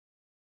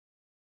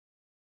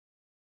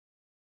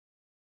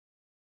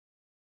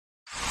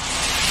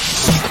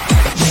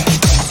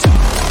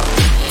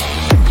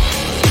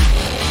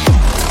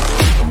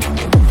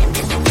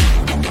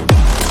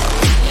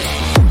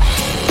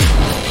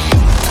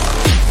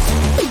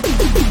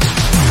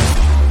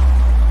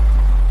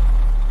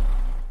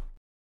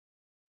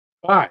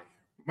Hi,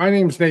 my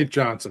name is Nate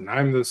Johnson.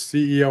 I'm the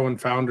CEO and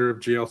founder of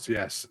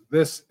GLCS.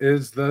 This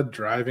is the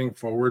Driving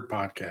Forward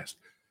podcast.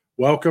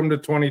 Welcome to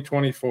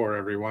 2024,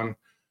 everyone.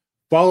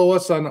 Follow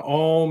us on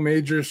all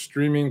major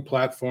streaming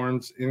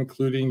platforms,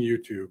 including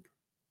YouTube.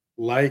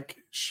 Like,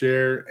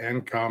 share,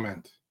 and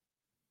comment.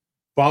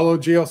 Follow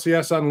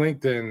GLCS on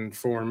LinkedIn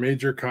for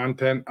major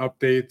content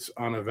updates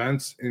on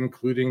events,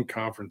 including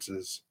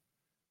conferences.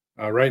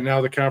 Right now,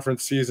 the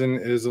conference season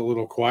is a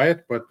little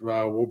quiet, but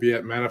we'll be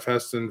at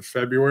Manifest in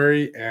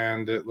February,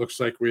 and it looks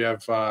like we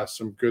have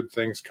some good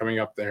things coming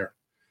up there.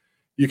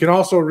 You can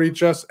also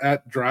reach us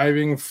at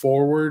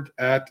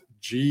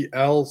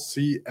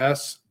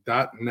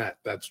drivingforward@glcs.net.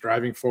 That's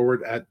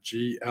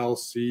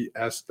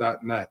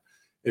drivingforward@glcs.net.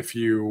 If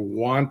you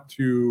want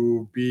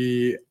to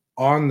be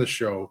on the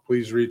show,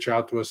 please reach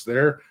out to us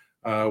there.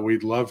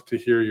 We'd love to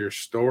hear your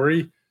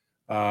story.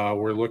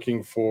 We're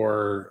looking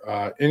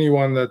for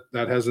anyone that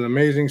has an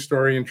amazing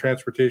story in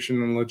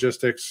transportation and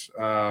logistics.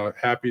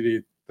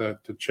 Happy to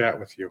chat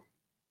with you.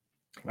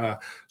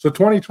 So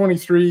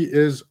 2023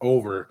 is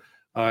over.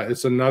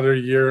 It's another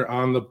year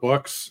on the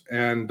books,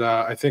 and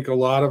I think a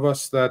lot of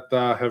us that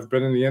have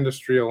been in the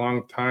industry a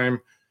long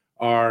time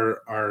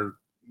are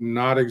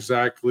not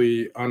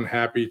exactly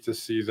unhappy to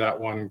see that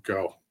one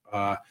go.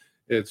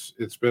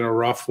 It's been a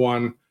rough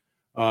one.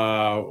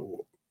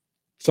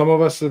 Some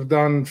of us have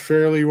done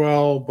fairly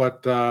well,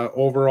 but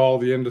overall,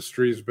 the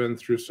industry's been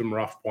through some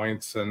rough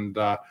points. And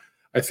I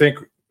think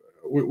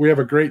we have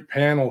a great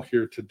panel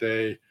here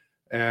today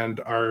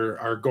and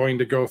are going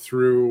to go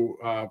through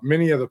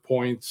many of the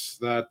points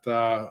that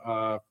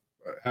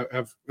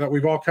that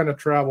we've all kind of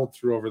traveled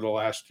through over the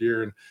last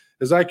year. And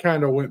as I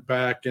kind of went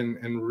back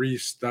and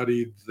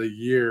restudied the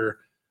year,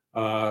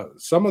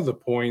 some of the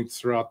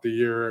points throughout the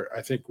year,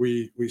 I think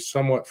we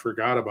somewhat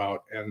forgot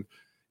about. And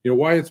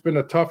why it's been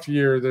a tough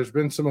year, there's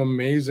been some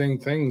amazing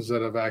things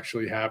that have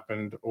actually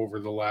happened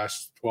over the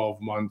last 12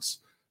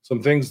 months,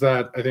 some things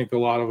that I think a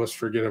lot of us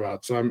forget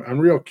about. So I'm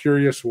real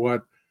curious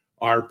what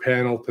our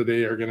panel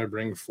today are going to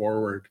bring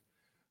forward.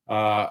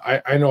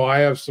 I know I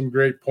have some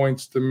great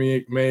points to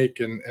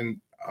make,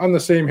 and on the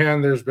same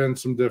hand, there's been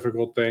some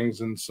difficult things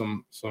and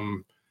some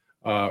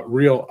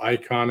real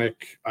iconic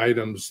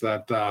items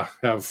that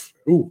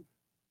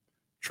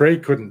Trey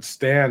couldn't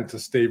stand to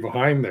stay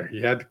behind there. He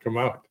had to come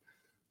out.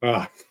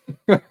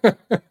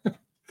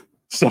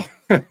 So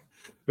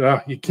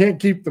you can't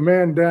keep the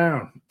man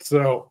down.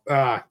 So,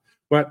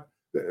 but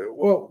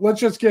let's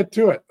just get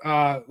to it.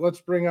 Let's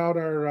bring out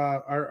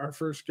our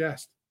first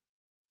guest.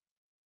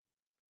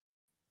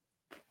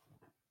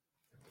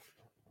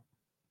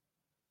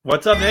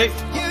 What's up, Nate?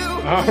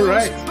 All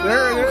right,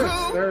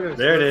 there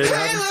it is.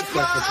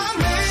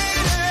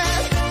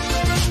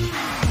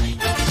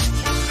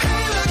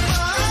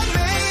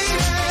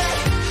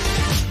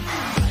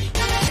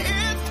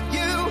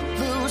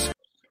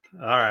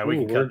 All right, we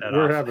can cut that off.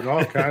 We're having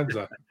all kinds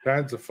of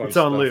fun It's stuff.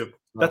 on loop.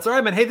 That's all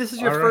right, man. Hey, this is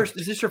your first.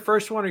 Right. Is this your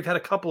first one? Or you've had a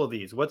couple of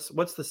these. What's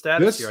the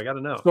status here? I got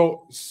to know.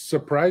 So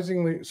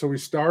surprisingly, we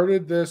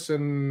started this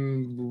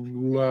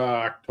in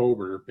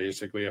October,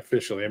 basically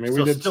officially. I mean,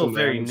 we did some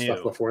very new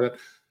stuff before that.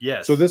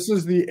 Yes. So this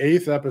is the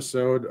 8th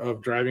episode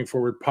of Driving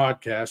Forward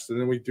podcast,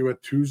 and then we do a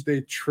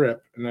Tuesday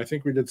trip, and I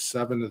think we did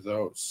 7 of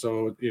those.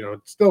 So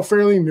it's still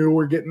fairly new.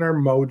 We're getting our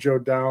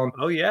mojo down.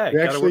 Oh yeah, you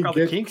got to work all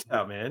the kinks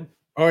out, man.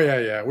 Oh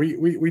yeah.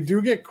 We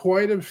do get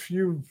quite a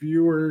few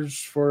viewers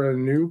for a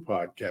new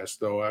podcast,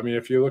 though. I mean,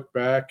 if you look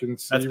back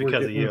and see, that's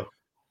because of you.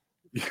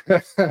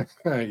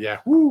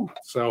 Yeah. Woo.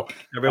 So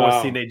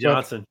everyone see Nate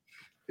Johnson.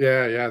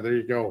 Yeah. There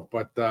you go.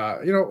 But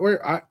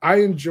I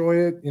enjoy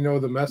it.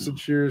 The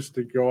message here is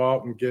to go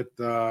out and get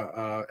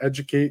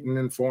educate and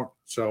inform.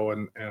 So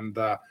and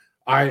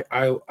I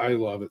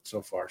love it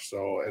so far.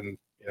 So and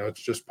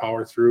it's just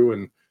power through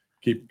and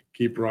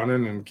keep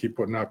running and keep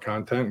putting out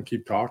content and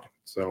keep talking.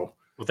 So.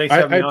 Well, thanks.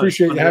 I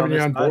appreciate having you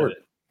on board.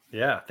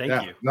 Yeah, thank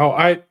you. No,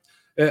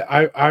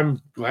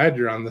 I'm glad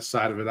you're on this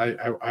side of it.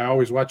 I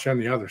always watch you on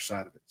the other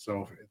side of it,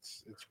 so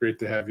it's great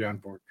to have you on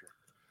board.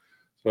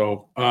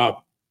 So I'm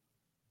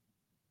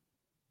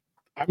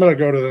going to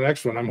go to the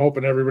next one. I'm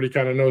hoping everybody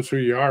kind of knows who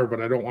you are,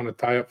 but I don't want to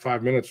tie up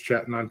 5 minutes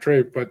chatting on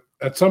Trey. But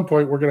at some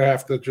point, we're going to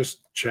have to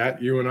just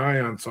chat you and I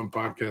on some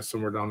podcast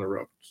somewhere down the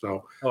road.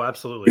 So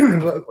absolutely.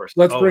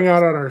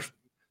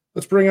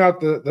 Let's bring out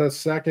the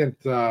second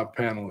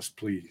panelist,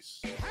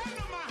 please.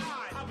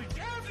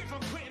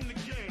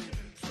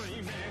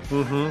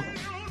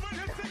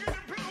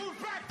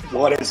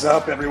 What is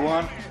up,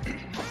 everyone?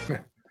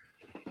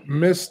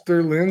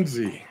 Mr.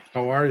 Lindsey,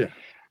 how are you?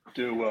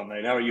 Doing well,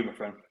 Nate. How are you, my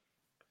friend?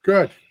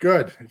 Good.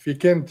 If you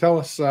can tell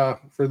us,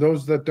 for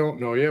those that don't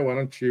know you, why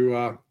don't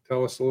you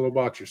tell us a little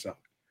about yourself?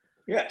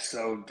 Yeah,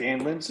 so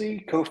Dan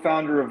Lindsey,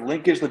 co-founder of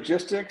Linkage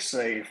Logistics,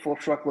 a full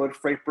truckload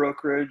freight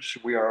brokerage.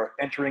 We are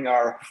entering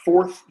our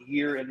 4th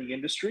year in the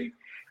industry.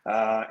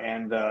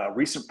 And a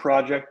recent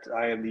project,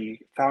 I am the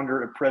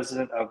founder and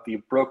president of the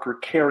Broker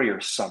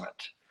Carrier Summit.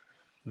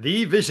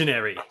 The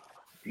visionary.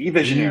 The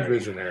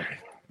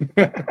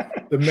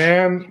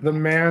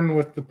man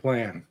with the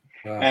plan.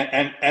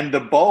 And the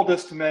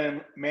baldest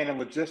man in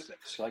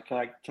logistics. Like, can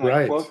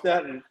I quote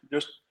that? And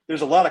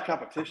there's a lot of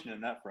competition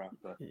in that front.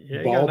 But yeah,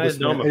 you got a nice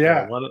dome up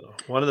there.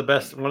 One of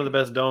the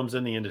best domes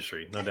in the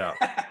industry, no doubt.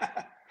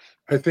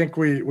 I think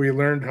we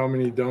learned how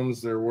many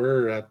domes there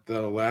were at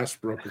the last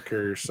Broker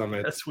Carrier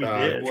Summit. Yes, we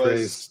did.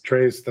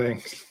 Trey's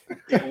things.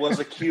 It was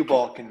a cue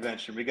ball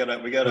convention. We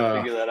gotta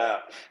figure that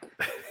out.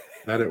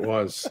 That it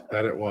was.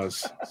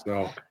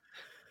 So,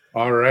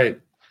 all right,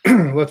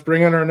 let's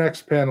bring in our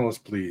next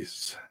panelist,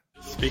 please.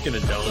 Speaking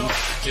of domes,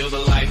 till the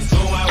lights go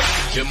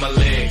out, till my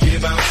leg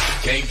give out,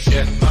 can't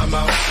shut my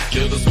mouth,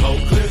 till the smoke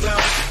clears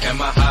out, and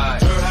my high,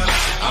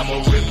 I'ma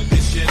rip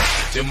this shit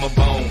till my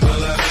bone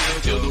pull out,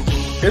 till the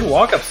roof. Good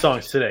walk-up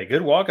songs today.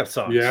 Good walk-up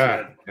songs.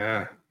 Yeah.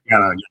 Gotta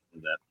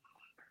get that.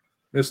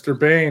 Mr.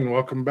 Bain,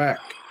 welcome back.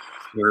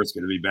 It's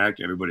good to be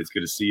back. Everybody, it's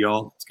good to see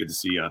y'all. It's good to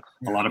see a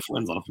lot of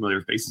friends, a lot of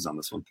familiar faces on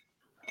this one.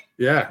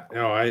 Yeah,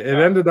 it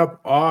ended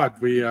up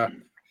odd. We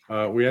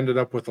ended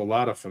up with a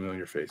lot of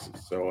familiar faces,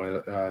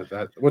 so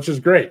that which is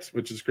great.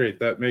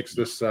 That makes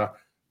this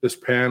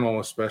panel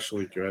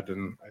especially good,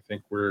 and I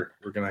think we're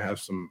going to have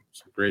some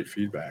great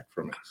feedback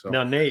from it. So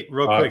now, Nate,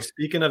 real quick,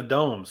 speaking of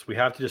domes, we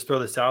have to just throw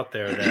this out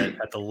there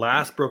that at the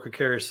last Broker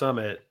Carrier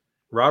Summit,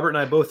 Robert and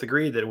I both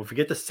agreed that if we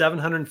get to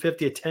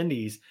 750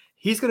 attendees,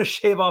 he's going to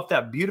shave off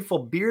that beautiful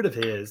beard of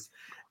his,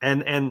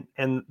 and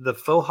the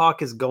faux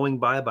hawk is going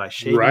by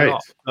shaving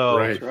off. So,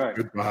 right.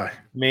 Goodbye. I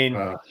mean,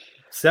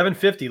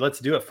 750. Let's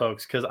do it,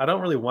 folks, because I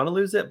don't really want to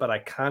lose it, but I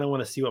kind of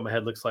want to see what my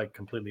head looks like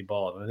completely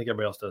bald. And I think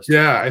everybody else does too.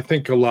 Yeah, I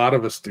think a lot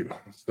of us do.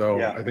 So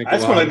yeah. I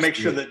just want to make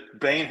sure that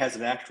Bain has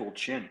an actual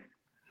chin.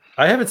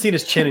 I haven't seen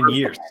his chin in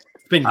years.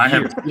 It's been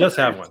years. He does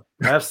have one.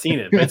 I have seen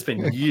it, but it's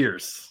been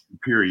years.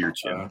 Superior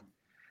chin.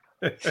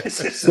 It's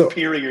a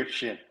superior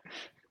chin.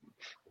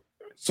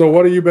 So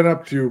what have you been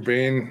up to,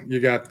 Bain? You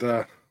got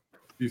a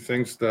few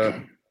things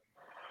to...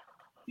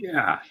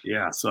 Yeah.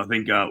 So I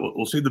think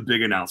we'll see the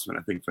big announcement,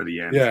 I think, for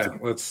the end. Yeah,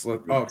 let's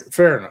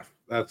fair enough.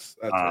 That's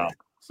right.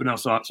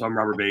 So I'm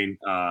Robert Bain.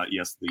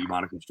 Yes, the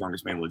moniker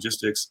Strongest Man in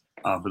Logistics.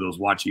 For those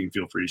watching,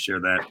 feel free to share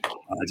that.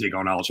 I take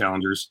on all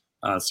challengers.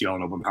 See all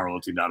on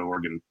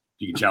openpowerloyalty.org, and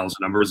you can challenge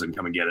the numbers and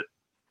come and get it.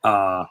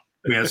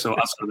 So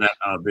outside of that,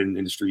 I've been in the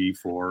industry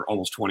for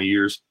almost 20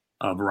 years.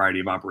 A variety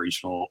of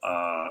operational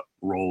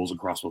roles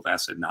across both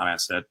asset and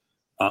non-asset.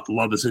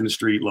 Love this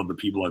industry. Love the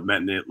people I've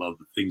met in it. Love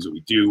the things that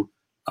we do.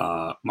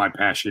 My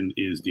passion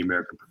is the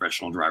American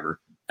professional driver,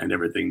 and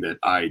everything that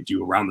I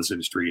do around this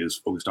industry is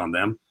focused on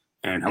them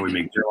and how we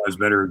make their lives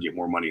better and get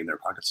more money in their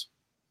pockets.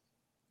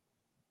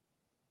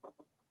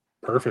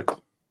 Perfect.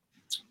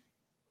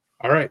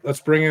 All right,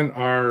 let's bring in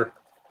our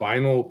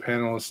final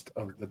panelist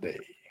of the day.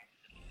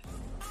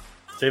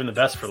 Saving the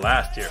best for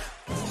last year.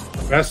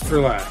 Best for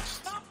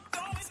last.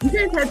 You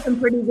guys had some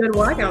pretty good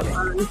workout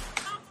songs.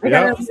 I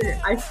gotta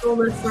admit, I stole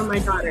this from my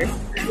daughter.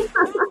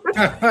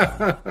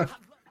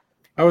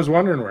 I was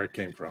wondering where it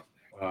came from.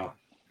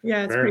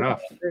 Yeah, it's fair pretty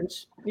enough.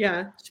 average.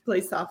 Yeah, she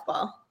plays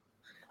softball.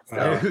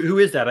 So. Who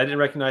is that? I didn't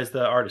recognize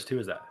the artist. Who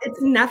is that? It's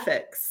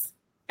Nefx.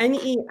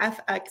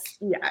 Nefxex.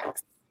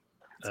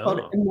 It's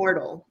called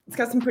Immortal. It's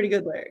got some pretty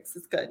good lyrics.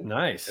 It's good.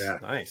 Nice.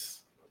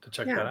 To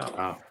check that out.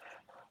 Wow.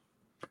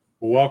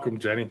 Well, welcome,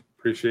 Jenny.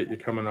 Appreciate you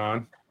coming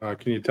on.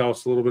 Can you tell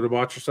us a little bit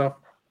about yourself?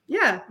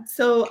 Yeah.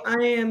 So I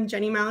am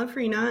Jenny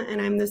Malafarina,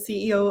 and I'm the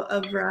CEO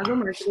of Virago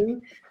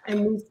Marketing,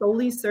 and we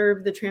solely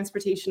serve the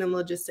transportation and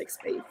logistics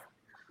space.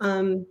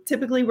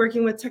 Typically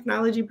working with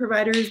technology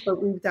providers,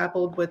 but we've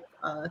dabbled with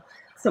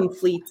some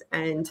fleet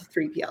and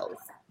 3PLs.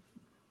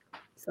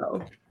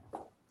 So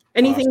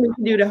anything we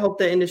can do to help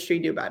the industry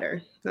do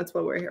better. That's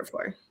what we're here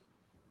for.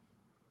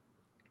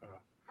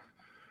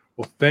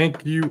 Well,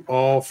 thank you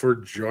all for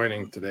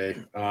joining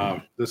today.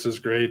 This is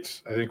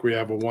great. I think we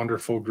have a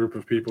wonderful group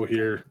of people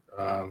here.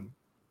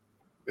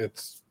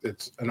 It's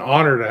an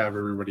honor to have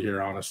everybody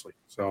here, honestly.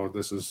 So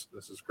this is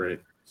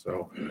great.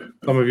 So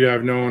some of you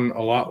I've known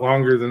a lot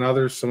longer than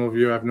others. Some of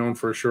you I've known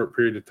for a short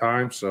period of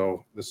time.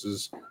 So this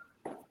is,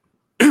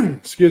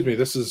 excuse me,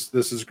 this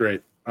is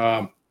great.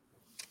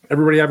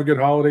 Everybody have a good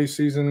holiday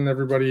season.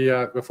 Everybody,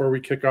 before we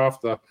kick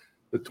off the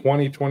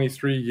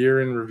 2023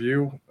 year in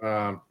review,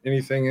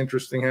 anything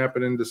interesting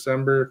happened in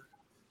December?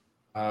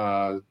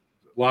 A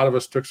lot of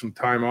us took some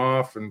time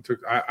off and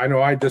I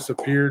know I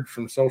disappeared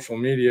from social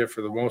media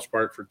for the most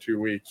part for 2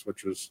 weeks,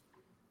 which was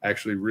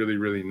actually really,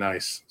 really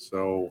nice.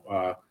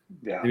 So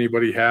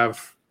anybody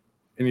have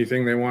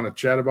anything they want to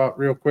chat about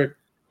real quick?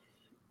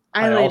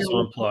 I also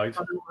unplugged.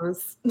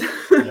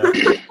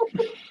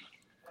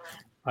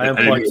 I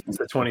unplugged since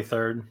the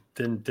 23rd.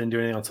 Didn't do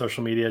anything on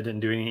social media. Didn't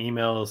do any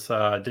emails.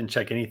 Didn't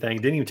check anything.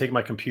 Didn't even take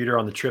my computer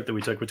on the trip that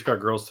we took. We took our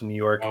girls to New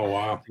York. Oh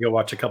wow! To go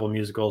watch a couple of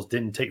musicals.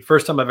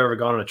 First time I've ever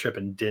gone on a trip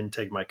and didn't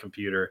take my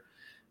computer.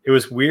 It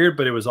was weird,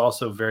 but it was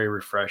also very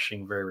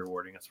refreshing, very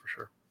rewarding. That's for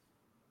sure.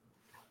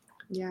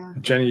 Yeah.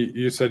 Jenny,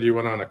 you said you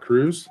went on a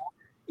cruise?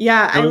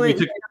 Yeah, I went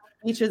to the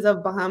beaches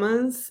of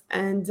Bahamas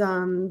and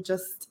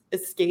just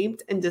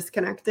escaped and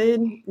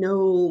disconnected.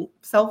 No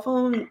cell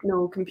phone,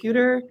 no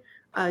computer.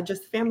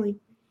 Just family.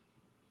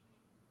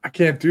 I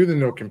can't do the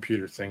no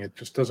computer thing. It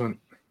just doesn't.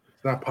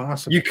 It's not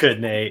possible. You could,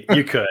 Nate.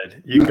 You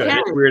could.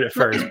 It's weird at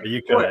first, but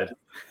you could.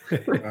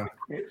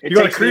 It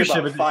takes me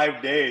about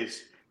 5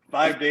 days.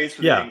 5 days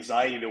for the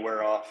anxiety to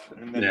wear off,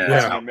 and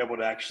then I'm able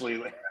to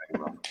actually.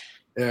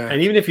 Yeah.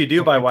 And even if you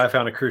do buy Wi-Fi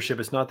on a cruise ship,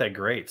 it's not that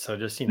great. So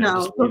just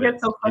we'll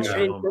get so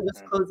frustrated we'll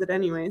just close it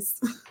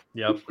anyways.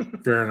 Yep.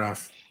 Fair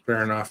enough.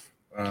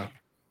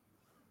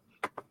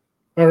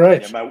 All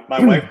right. Yeah,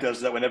 my wife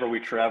does that whenever we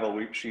travel.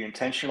 She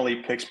intentionally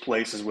picks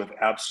places with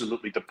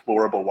absolutely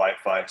deplorable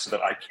Wi-Fi so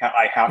that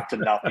I have to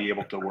not be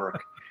able to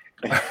work.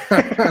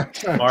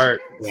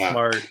 Smart.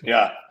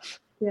 Yeah.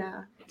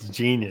 It's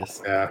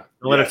genius. Yeah.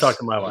 Don't let her talk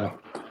to my wife.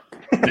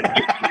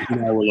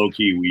 And I were low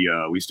key.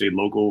 We stayed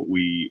local.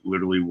 We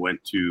literally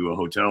went to a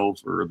hotel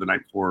for the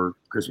night before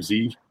Christmas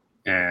Eve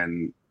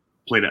and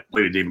played at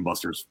Dave &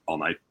 Buster's all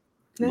night.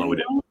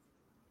 Loaded it.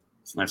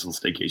 It's a nice little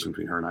staycation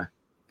between her and I.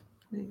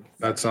 Nice.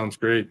 That sounds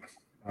great.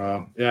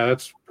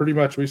 That's pretty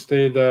much. We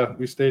stayed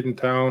in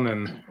town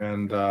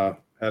and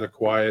had a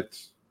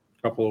quiet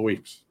couple of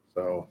weeks.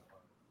 So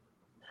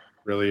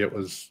really, it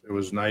was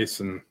nice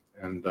and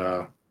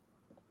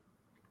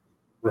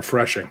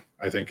refreshing,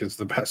 I think, is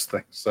the best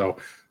thing. So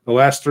the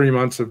last 3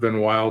 months have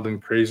been wild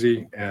and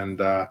crazy,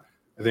 and I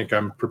think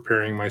I'm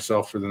preparing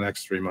myself for the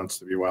next 3 months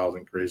to be wild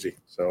and crazy.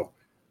 So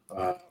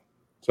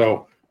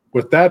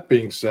with that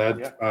being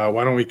said,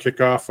 why don't we kick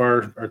off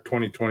our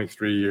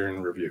 2023 year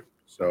in review?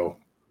 So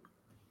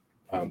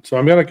I'm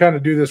going to kind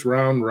of do this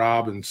round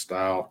robin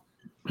style,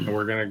 and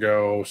we're going to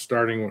go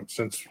starting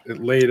since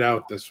it laid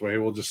out this way.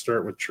 We'll just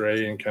start with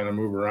Trey and kind of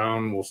move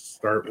around. We'll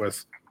start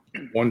with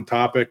one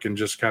topic and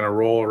just kind of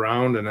roll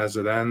around, and as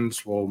it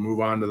ends, we'll move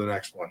on to the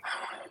next one.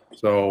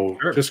 So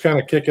just kind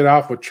of kick it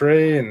off with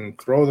Trey and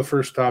throw the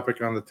first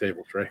topic on the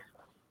table, Trey.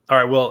 All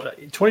right. Well,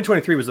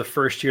 2023 was the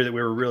first year that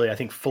we were really, I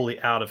think, fully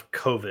out of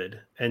COVID.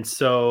 And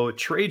so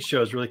trade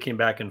shows really came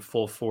back in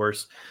full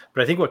force.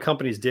 But I think what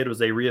companies did was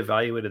they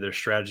reevaluated their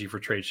strategy for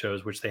trade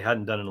shows, which they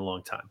hadn't done in a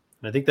long time.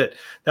 And I think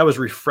that was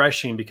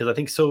refreshing because I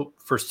think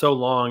for so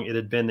long it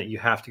had been that you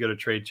have to go to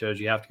trade shows,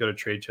 you have to go to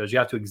trade shows, you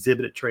have to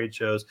exhibit at trade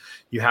shows,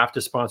 you have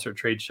to sponsor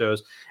trade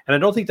shows. And I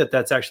don't think that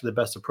that's actually the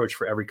best approach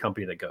for every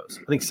company that goes.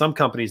 I think some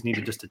companies need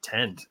to just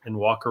attend and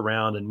walk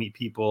around and meet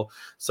people.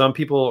 Some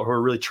people who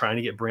are really trying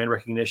to get brand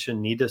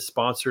recognition need to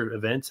sponsor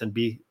events and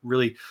be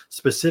really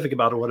specific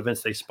about what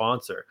events they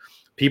sponsor.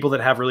 People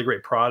that have really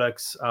great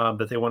products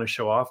that they want to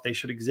show off, they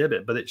should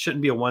exhibit, but it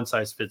shouldn't be a one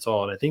size fits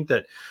all. And I think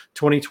that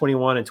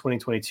 2021 and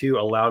 2022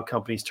 allowed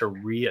companies to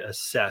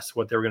reassess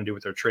what they were going to do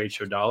with their trade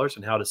show dollars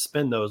and how to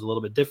spend those a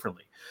little bit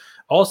differently.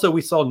 Also,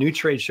 we saw new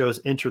trade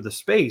shows enter the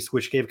space,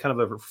 which gave kind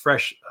of a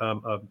fresh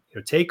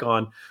take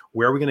on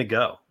where are we going to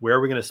go? Where are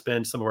we going to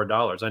spend some of our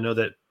dollars? I know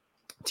that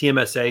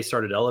TMSA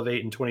started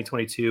Elevate in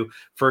 2022.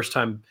 First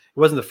time, it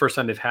wasn't the first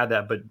time they've had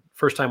that, but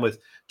first time with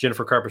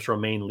Jennifer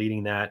Carpus-Romaine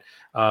leading that.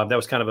 That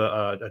was kind of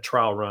a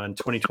trial run.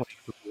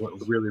 2022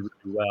 went really, really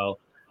well.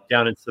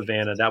 Down in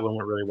Savannah, that one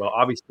went really well.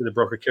 Obviously, the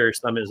Broker Carrier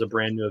Summit is a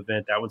brand new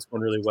event. That one's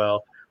going really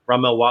well.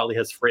 Rommel Watley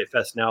has Freight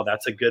Fest now.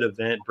 That's a good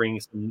event, bringing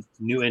some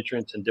new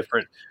entrants and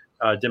different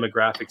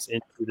demographics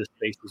into the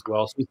space as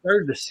well. So we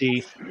started to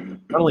see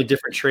not only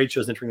different trade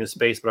shows entering the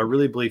space, but I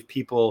really believe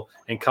people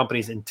and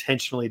companies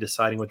intentionally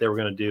deciding what they were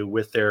going to do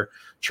with their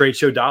trade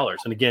show dollars.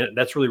 And again,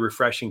 that's really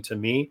refreshing to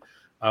me.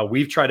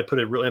 We've tried to put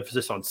a real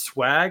emphasis on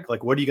swag.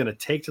 Like, what are you going to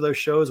take to those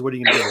shows? What are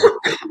you going to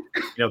do?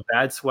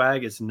 Bad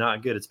swag is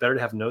not good. It's better to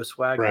have no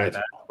swag than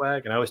bad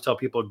swag. And I always tell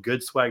people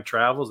good swag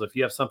travels. If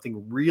you have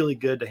something really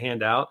good to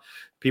hand out,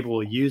 people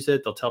will use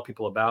it. They'll tell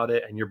people about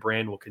it, and your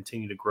brand will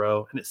continue to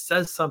grow. And it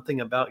says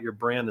something about your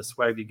brand, the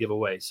swag you give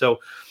away. So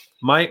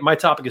my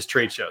topic is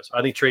trade shows.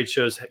 I think trade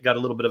shows got a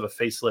little bit of a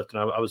facelift, and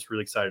I was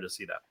really excited to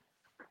see that.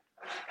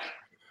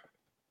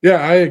 Yeah,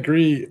 I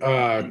agree.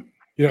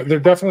 They're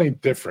definitely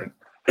different.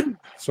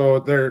 So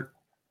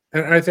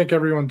and I think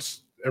everyone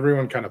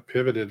kind of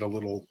pivoted a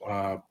little.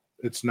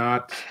 It's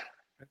not,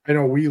 I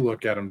know we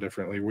look at them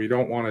differently. We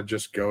don't want to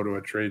just go to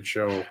a trade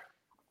show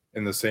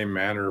in the same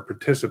manner or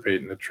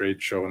participate in a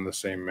trade show in the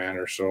same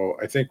manner. So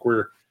I think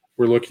we're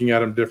looking at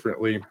them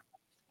differently.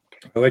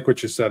 I like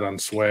what you said on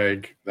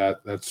swag.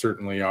 That's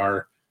certainly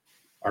our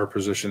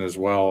position as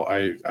well.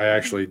 I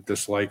actually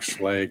dislike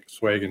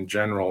swag in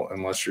general,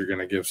 unless you're going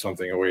to give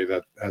something away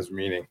that has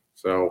meaning.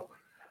 So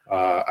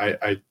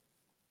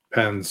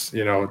pens,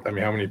 how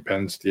many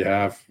pens do you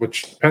have?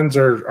 Which pens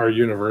are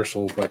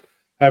universal, but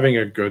having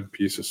a good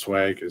piece of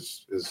swag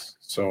is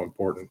so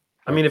important.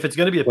 I mean, if it's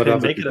going to be a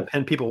pen, make it a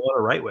pen people want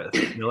to write with.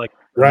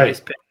 Nice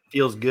pen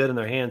feels good in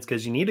their hands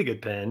because you need a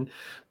good pen,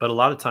 but a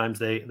lot of times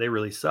they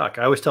really suck.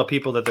 I always tell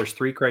people that there's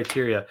 3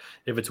 criteria: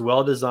 if it's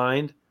well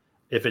designed,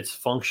 if it's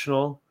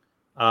functional,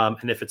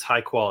 and if it's high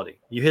quality.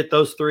 You hit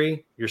those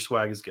 3, your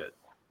swag is good.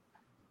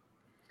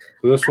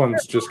 So this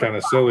one's just kind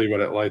of silly, but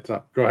it lights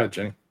up. Go ahead,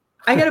 Jenny.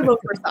 I gotta vote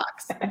for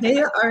socks.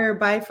 They are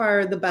by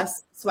far the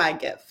best swag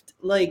gift.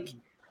 Like,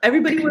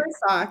 everybody wears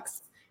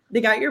socks. They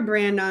got your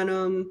brand on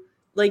them.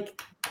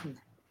 Like,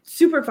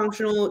 super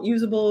functional,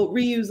 usable,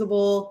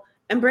 reusable,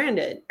 and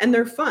branded, and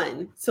they're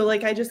fun. So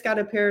like I just got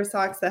a pair of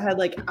socks that had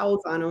like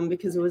owls on them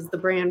because it was the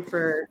brand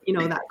for,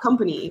 that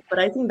company. But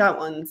I think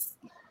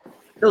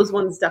those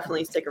ones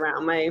definitely stick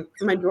around.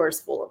 My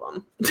drawer's full of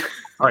them.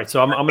 All right,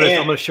 so I'm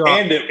gonna show up.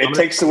 And it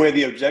takes away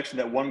the objection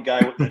that one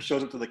guy that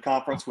shows up to the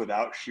conference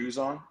without shoes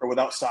on or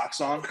without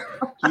socks on.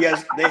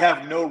 They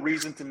have no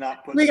reason to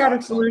not put. We got a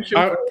socks solution.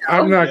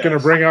 I'm not going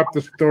to bring up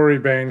the story,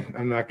 Bain.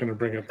 I'm not going to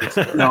bring up the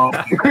story. No.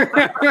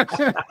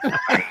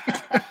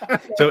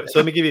 So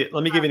let me give you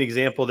an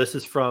example. This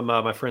is from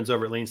my friends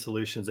over at Lean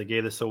Solutions. They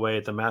gave this away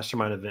at the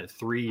Mastermind event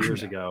 3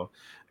 years ago,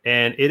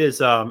 and it's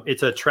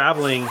a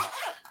traveling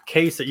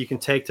case that you can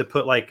take to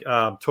put like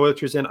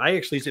toiletries in. I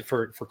actually use it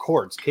for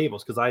cords,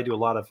 cables, because I do a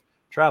lot of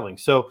traveling.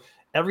 So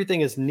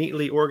everything is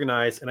neatly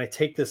organized, and I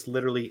take this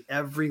literally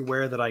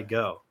everywhere that I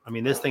go. I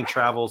mean, this thing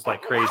travels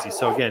like crazy.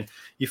 So again,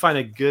 you find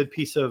a good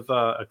piece of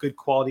a good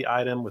quality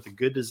item with a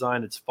good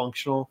design that's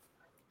functional,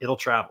 it'll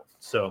travel.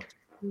 So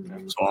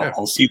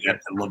I'll see that.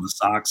 I love the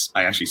socks.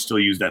 I actually still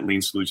use that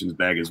Lean Solutions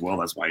bag as well.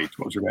 That's my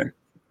exposure bag.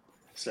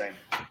 Same.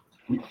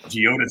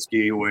 Geodis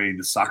gave away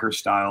the soccer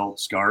style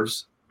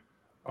scarves.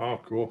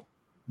 Oh, cool.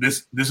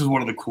 This is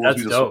one of the coolest.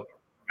 That's dope.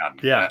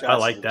 Yeah, I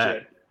like legit.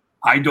 that.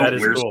 I don't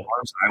wear cool.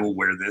 scarves. I will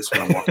wear this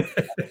when I'm walking.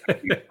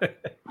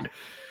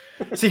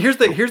 See, here's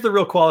the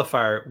real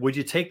qualifier. Would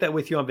you take that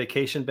with you on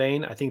vacation,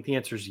 Bain? I think the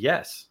answer is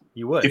yes.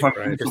 You would. If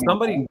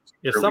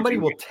somebody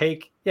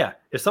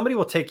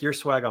will take your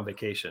swag on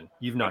vacation,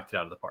 you've knocked it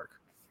out of the park.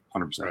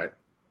 100%. Right.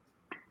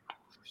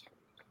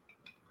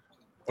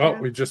 Well,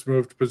 we just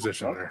moved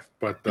position there,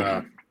 but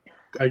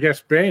I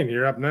guess Bain,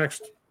 you're up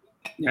next.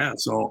 Yeah.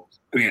 So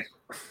I mean,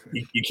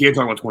 you can't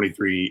talk about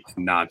 23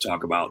 and not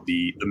talk about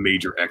the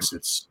major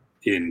exits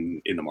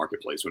in the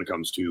marketplace when it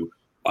comes to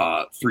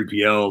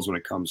 3PLs, when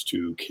it comes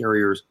to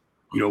carriers.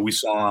 We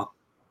saw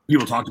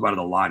people talked about it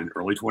a lot in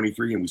early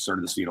 23, and we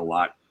started to see it a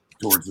lot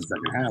towards the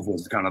second half.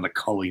 Was kind of the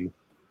culling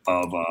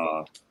of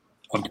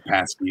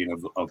capacity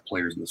and of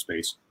players in the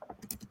space.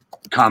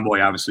 Convoy,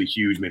 obviously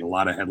huge, made a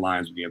lot of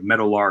headlines. You have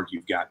Meadowlark,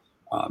 you've got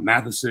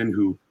Matheson,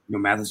 who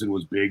Matheson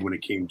was big when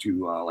it came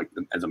to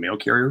as a mail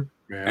carrier,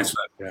 and so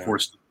that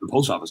forced the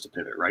post office to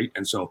pivot, right?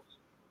 And so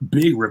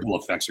big ripple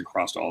effects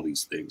across all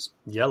these things.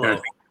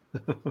 Yellow.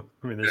 I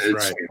mean,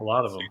 there's a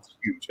lot of them. It's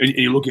huge. And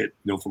you look at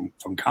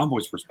from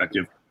Convoy's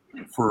perspective,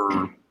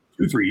 for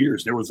 2-3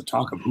 years there was a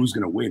talk of who's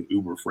going to win,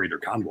 Uber, Freight, or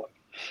Convoy,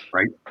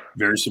 right?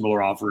 Very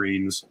similar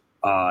offerings,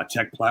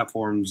 tech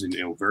platforms, and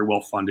very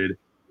well funded.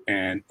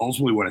 And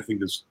ultimately, what I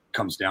think this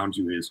comes down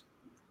to is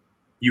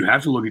you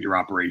have to look at your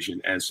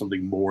operation as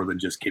something more than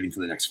just getting to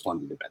the next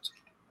funding event.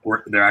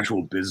 Or they're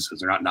actual businesses;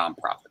 they're not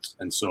nonprofits.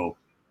 And so,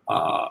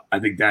 I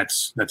think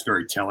that's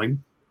very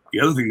telling. The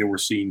other thing that we're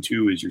seeing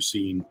too is you're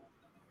seeing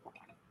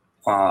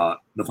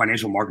the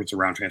financial markets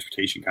around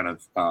transportation kind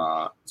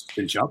of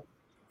cinch up,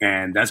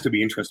 and that's going to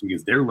be interesting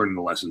because they're learning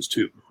the lessons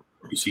too.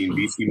 You've seen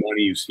VC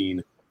money, you've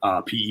seen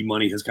PE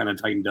money has kind of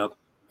tightened up,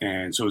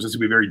 and so it's just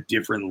going to be a very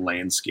different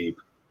landscape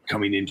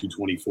coming into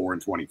 24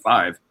 and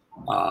 25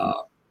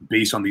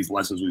 based on these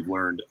lessons we've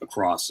learned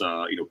across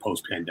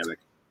post-pandemic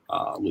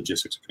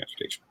logistics and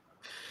transportation.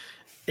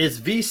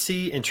 Is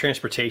VC and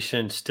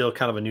transportation still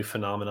kind of a new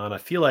phenomenon? I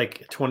feel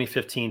like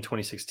 2015,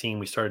 2016,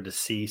 we started to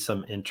see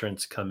some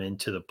entrants come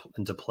into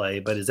play,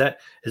 but is that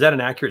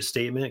an accurate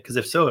statement? Because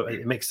if so,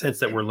 it makes sense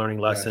that we're learning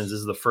lessons. Yes. This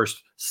is the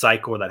first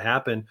cycle that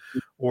happened,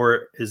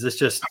 or is this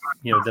just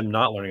them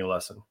not learning a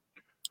lesson?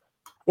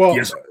 Well,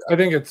 yes. I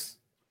think it's.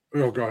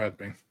 Oh, go ahead,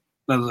 Bing.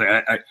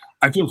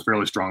 I feel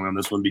fairly strongly on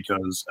this one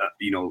because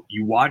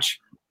you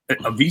watch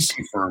a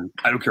VC firm.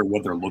 I don't care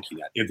what they're looking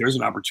at. If there's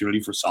an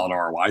opportunity for solid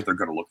ROI, they're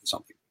going to look at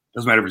something.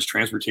 Doesn't matter if it's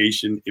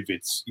transportation, if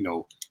it's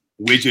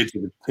widgets,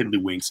 if it's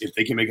tiddlywinks. If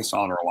they can make a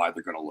solid ROI,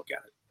 they're going to look at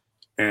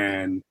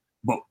it.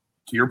 But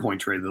to your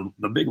point, Trey,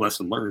 the big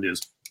lesson learned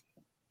is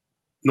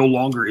no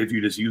longer if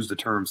you just use the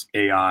terms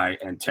AI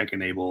and tech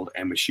enabled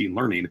and machine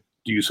learning,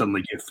 do you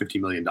suddenly get $50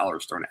 million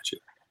thrown at you?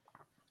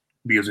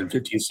 Because in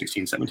 15,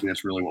 16, 17,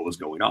 that's really what was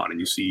going on. And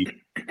you see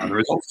the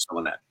results of some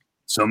of that.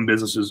 Some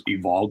businesses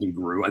evolved and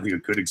grew. I think a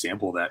good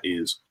example of that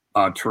is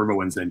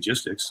Turbo and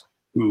Zengistics,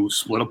 who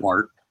split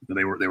apart.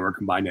 They were a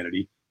combined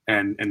entity,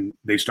 and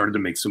they started to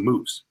make some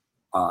moves.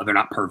 They're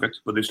not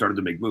perfect, but they started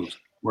to make moves.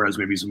 Whereas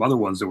maybe some other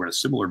ones that were in a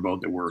similar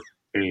boat that were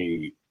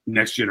a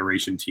next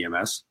generation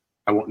TMS,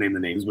 I won't name the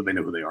names, but they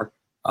know who they are,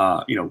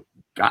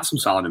 got some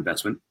solid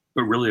investment,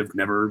 but really have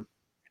never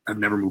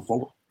moved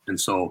forward. And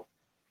so,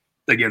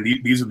 again,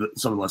 these are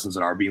some of the lessons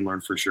that are being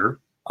learned for sure,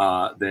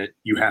 that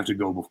you have to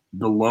go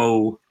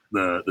below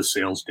the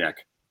sales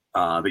deck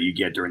that you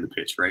get during the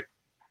pitch, right?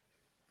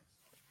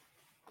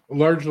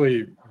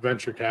 Largely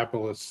venture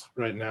capitalists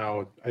right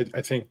now,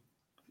 I think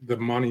the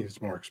money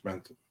is more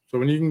expensive. So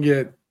when you can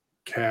get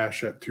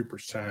cash at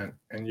 2%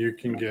 and you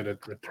can get a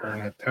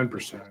return at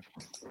 10%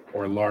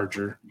 or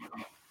larger,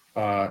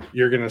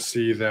 you're going to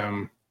see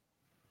them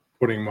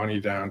putting money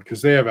down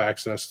because they have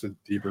access to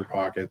deeper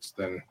pockets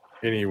than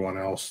anyone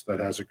else that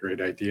has a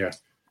great idea.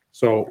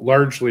 So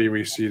largely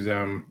we see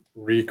them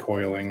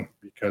recoiling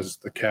because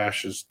the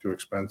cash is too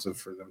expensive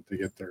for them to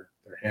get their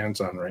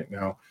hands on right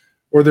now,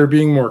 or they're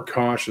being more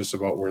cautious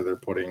about where they're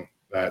putting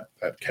that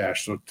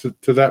cash. So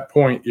to that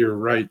point, you're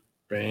right,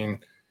 Bain,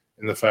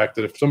 in the fact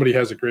that if somebody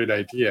has a great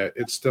idea,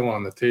 it's still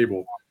on the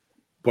table,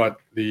 but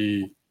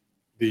the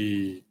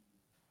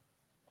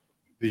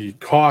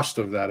cost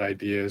of that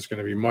idea is going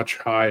to be much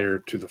higher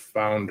to the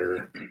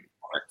founder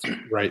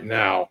right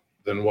now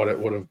than what it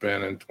would have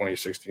been in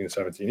 2016,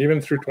 17, even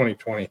through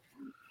 2020.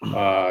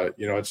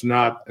 It's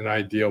not an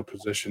ideal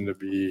position to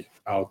be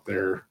out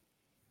there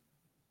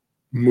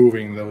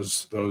moving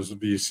those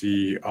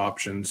VC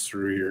options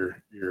through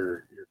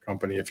your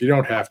company if you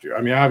don't have to.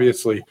 I mean,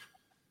 obviously,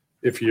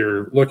 if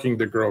you're looking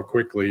to grow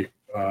quickly,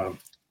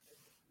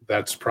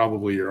 that's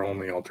probably your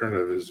only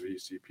alternative is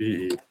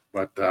VCPE.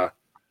 But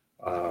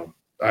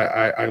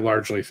I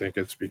largely think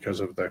it's because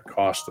of the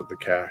cost of the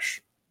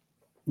cash.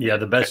 Yeah,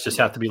 the bets just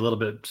have to be a little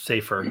bit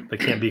safer. They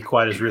can't be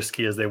quite as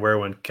risky as they were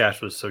when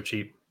cash was so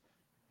cheap.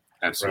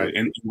 Absolutely. Right.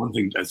 And one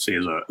thing I'd say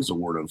as a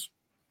word of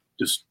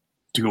just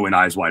to go in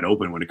eyes wide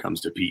open when it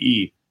comes to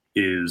PE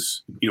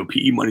is,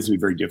 PE money is going to be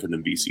very different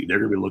than VC. They're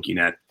going to be looking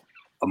at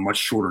a much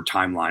shorter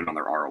timeline on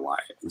their ROI.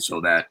 And so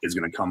that is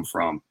going to come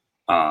from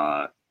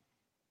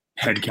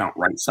headcount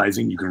right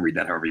sizing. You can read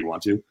that however you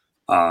want to.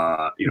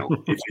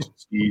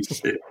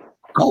 Efficiencies,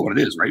 call it what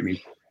it is, right? I mean,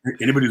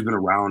 anybody who's been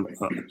around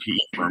a PE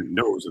firm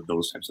knows that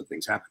those types of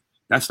things happen.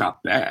 That's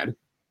not bad.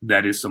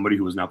 That is somebody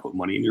who has now put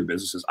money in your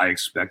businesses. I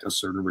expect a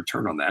certain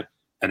return on that,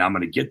 and I'm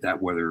going to get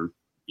that whether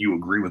you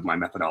agree with my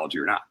methodology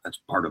or not. That's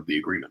part of the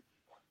agreement.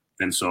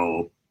 And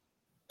so,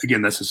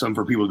 again, that's something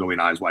for people going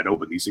eyes wide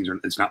open. These things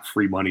it's not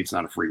free money. It's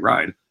not a free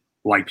ride.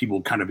 Like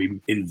people kind of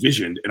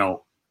envisioned, and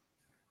I'll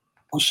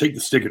shake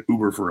the stick at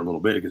Uber for a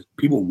little bit because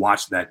people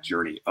watch that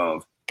journey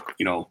of,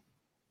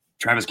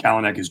 Travis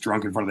Kalanick is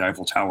drunk in front of the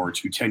Eiffel Tower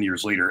 10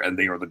 years later, and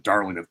they are the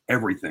darling of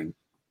everything.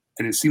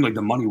 And it seemed like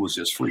the money was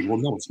just free. Well,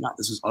 no, it's not.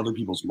 This is other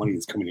people's money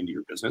that's coming into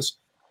your business,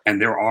 and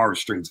there are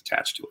strings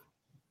attached to it.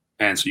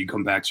 And so you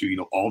come back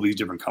to, all these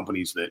different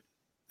companies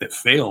that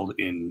failed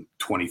in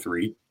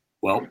 23.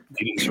 Well,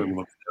 they didn't certainly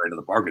look at their end of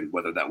the bargain,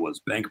 whether that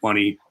was bank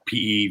money,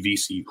 PE,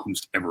 VC,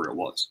 whomever it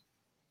was.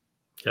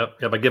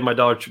 Yep. I give my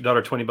daughter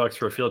 $20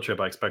 for a field trip.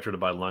 I expect her to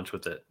buy lunch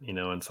with it,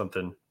 and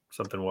something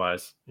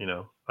wise.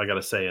 I got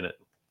a say in it.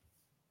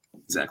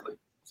 Exactly.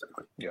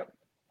 Yeah.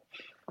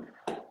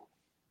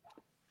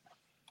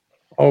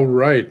 All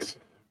right,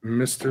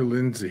 Mr.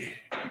 Lindsey.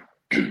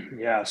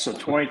 Yeah. So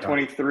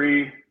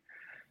 2023.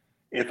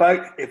 If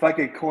I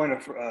could coin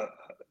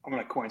I'm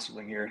going to coin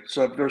something here.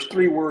 So if there's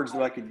 3 words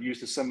that I could use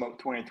to sum up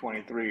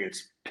 2023,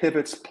 it's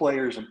pivots,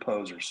 players, and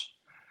posers.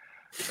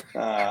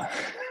 Wow.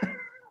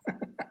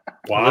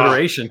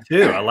 Alliteration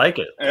too. I like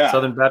it. Yeah,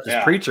 Southern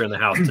Baptist preacher in the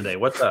house today.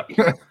 What's up?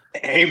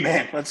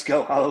 Amen. Let's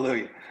go.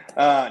 Hallelujah.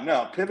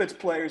 No, pivots,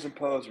 players, and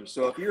posers.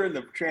 So if you're in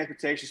the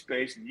transportation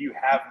space and you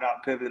have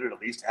not pivoted at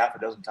least half a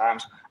dozen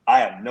times, I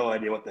have no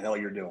idea what the hell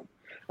you're doing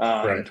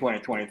in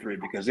 2023,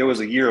 because it was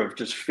a year of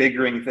just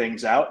figuring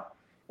things out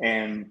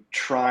and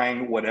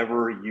trying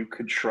whatever you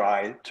could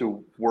try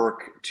to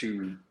work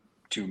to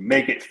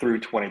make it through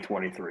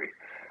 2023.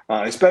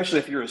 Especially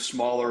if you're a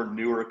smaller,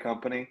 newer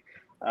company,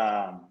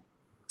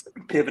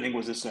 pivoting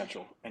was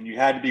essential, and you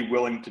had to be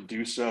willing to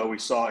do so. We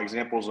saw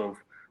examples of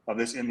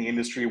this in the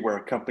industry where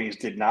companies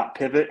did not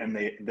pivot and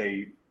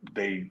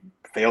they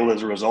failed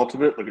as a result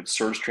of it. Look at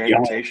Surge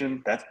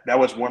Transportation. Yeah. That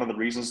was one of the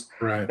reasons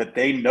that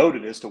they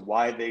noted as to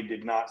why they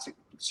did not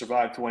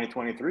survive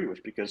 2023, was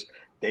because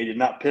they did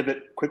not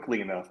pivot quickly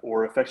enough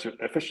or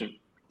efficiently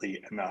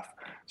enough.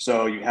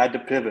 So you had to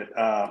pivot.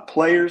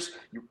 Players,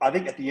 I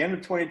think at the end of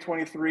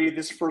 2023,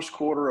 this first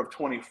quarter of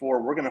 24,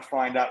 we're going to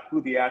find out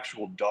who the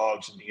actual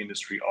dogs in the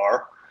industry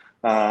are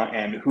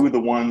and who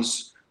the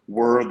ones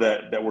were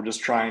that were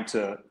just trying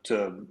to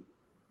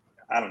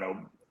I don't know,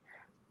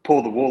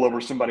 pull the wool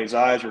over somebody's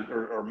eyes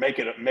or make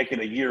it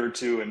a year or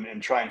two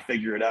and try and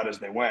figure it out as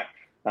they went.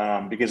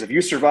 Because if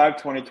you survive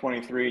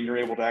 2023 and you're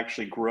able to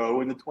actually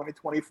grow into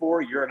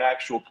 2024, you're an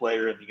actual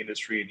player in the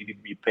industry and you need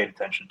to be paid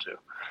attention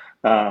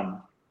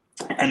to.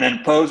 And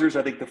then posers,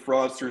 I think the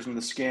fraudsters and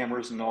the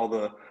scammers and all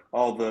the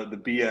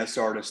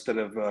BS artists that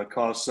have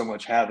caused so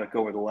much havoc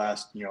over the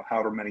last,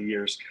 however many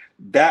years,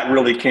 that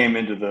really came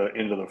into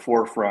the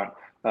forefront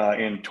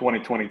in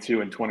 2022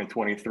 and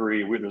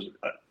 2023. There's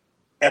an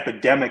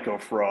epidemic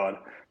of fraud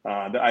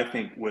that I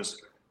think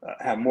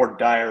had more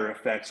dire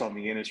effects on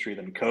the industry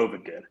than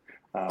COVID did,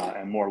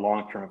 and more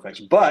long-term effects.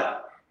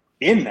 But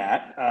in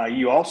that,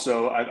 you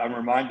also, I'm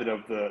reminded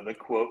of the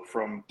quote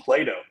from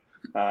Plato,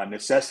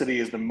 necessity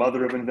is the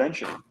mother of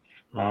invention.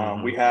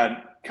 We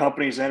had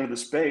companies enter the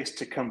space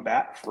to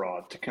combat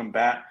fraud, to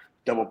combat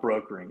double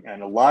brokering,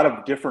 and a lot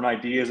of different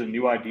ideas and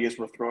new ideas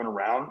were thrown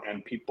around,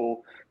 and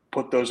people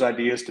put those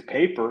ideas to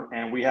paper,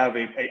 and we have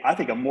I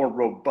think a more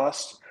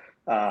robust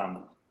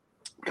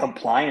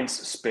compliance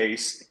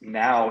space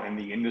now in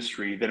the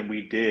industry than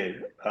we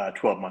did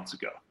 12 months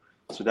ago.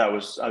 So that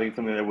was, I think,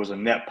 something that was a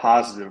net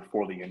positive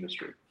for the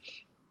industry.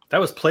 That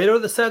was Plato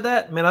that said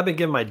that? Man, I've been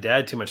giving my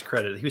dad too much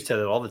credit. He said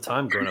it all the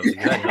time growing up. So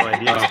I had no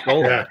idea he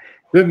stole that.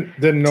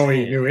 Didn't know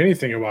he knew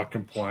anything about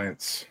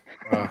compliance.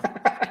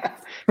 I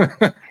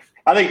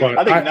think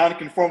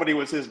nonconformity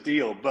was his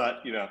deal,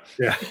 but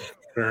Yeah,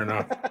 fair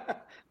enough.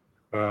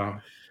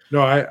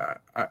 No,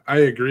 I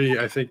agree.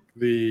 I think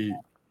the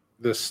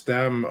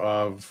stem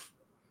of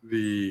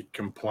the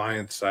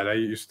compliance side, I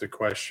used to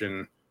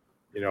question,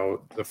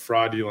 the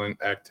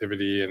fraudulent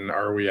activity, and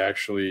are we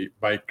actually,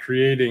 by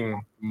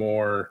creating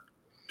more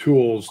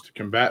tools to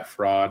combat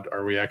fraud,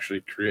 are we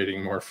actually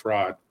creating more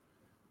fraud?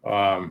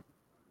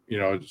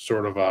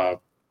 Sort of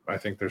I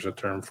think there's a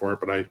term for it,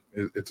 but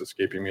it's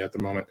escaping me at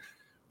the moment.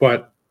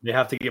 But you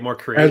have to get more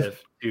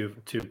creative to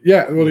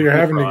you're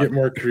having to get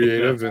more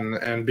creative,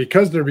 and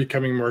because they're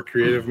becoming more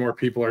creative, more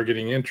people are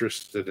getting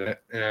interested in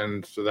it,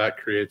 and so that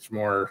creates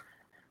more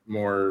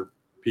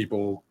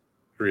people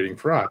creating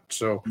fraud.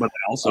 So, but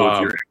also,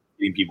 if you're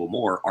getting people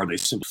more, are they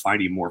simply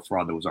finding more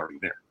fraud that was already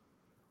there?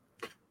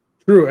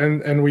 True,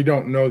 and we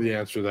don't know the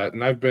answer to that.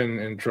 And I've been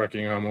in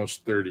trucking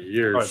almost 30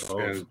 years,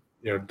 and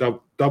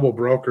double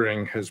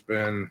brokering has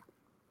been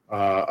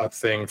a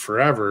thing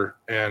forever,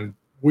 and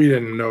we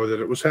didn't know that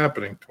it was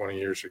happening 20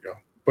 years ago,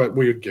 but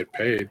we would get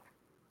paid.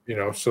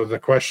 So the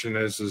question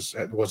is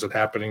was it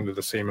happening to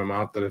the same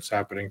amount that it's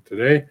happening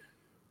today,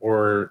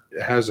 or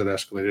has it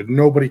escalated?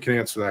 Nobody can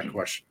answer that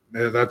question.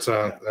 That's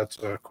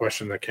a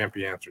question that can't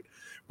be answered.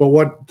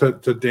 But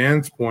to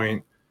Dan's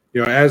point,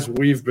 as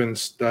we've been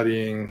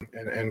studying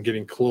and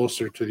getting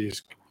closer to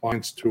these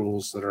compliance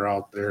tools that are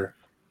out there,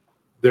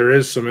 there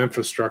is some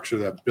infrastructure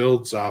that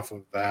builds off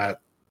of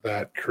that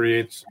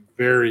creates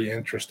very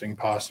interesting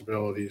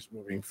possibilities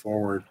moving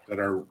forward that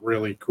are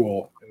really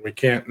cool. And we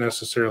can't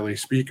necessarily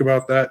speak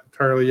about that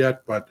entirely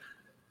yet, but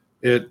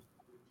it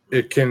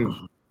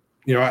can,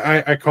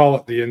 I call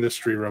it the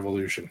industry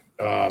revolution.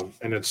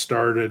 And it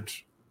started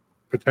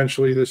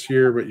potentially this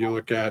year, but you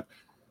look at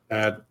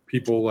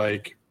people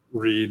like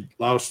Reed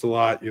Loust a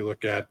lot, you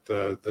look at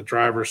the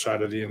driver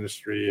side of the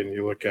industry, and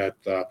you look at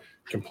the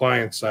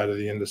compliance side of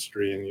the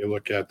industry, and you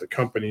look at the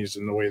companies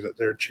and the way that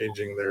they're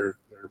changing their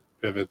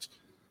pivots.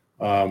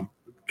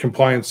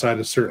 Compliance side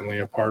is certainly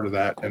a part of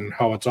that, and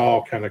how it's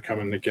all kind of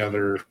coming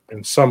together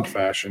in some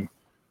fashion.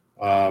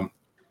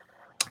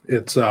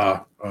 It's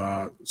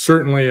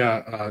certainly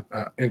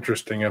a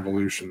interesting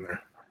evolution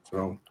there.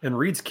 So, and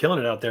Reed's killing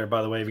it out there,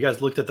 by the way. Have you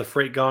guys looked at the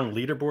Freight Gong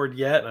leaderboard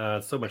yet?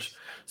 So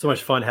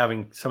much fun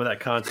having some of that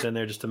content in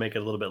there just to make it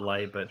a little bit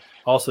light, but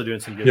also doing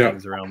some good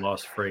things around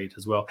lost freight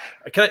as well.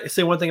 Can I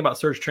say one thing about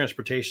surge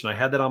transportation? I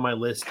had that on my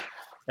list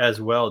as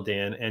well,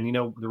 Dan. And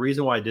the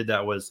reason why I did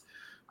that was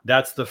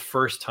that's the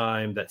first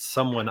time that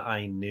someone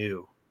I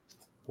knew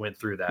went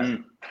through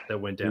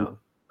that went down.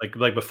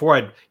 Like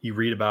before you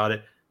read about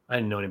it, I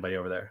didn't know anybody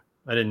over there.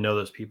 I didn't know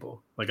those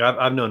people. Like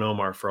I've known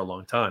Omar for a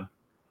long time.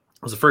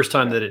 It was the first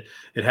time that it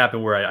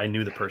happened where I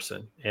knew the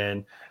person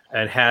and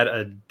had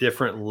a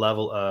different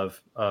level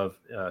of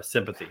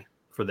sympathy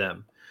for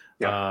them.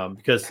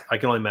 Because I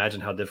can only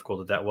imagine how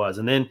difficult that was.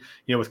 And then,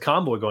 with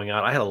Convoy going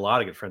out, I had a lot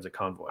of good friends at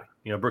Convoy.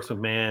 Brooks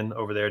McMahon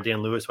over there,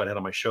 Dan Lewis, who I'd had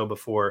on my show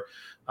before,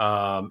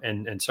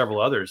 and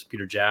several others,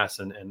 Peter Jass,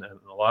 and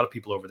a lot of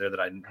people over there that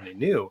I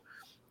knew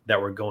that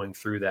were going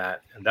through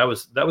that. And that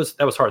was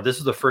hard. This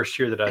is the first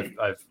year that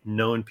I've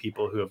known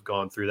people who have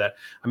gone through that.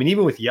 I mean,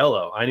 even with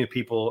Yellow, I knew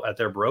people at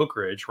their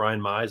brokerage, Ryan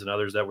Mize and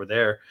others that were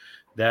there,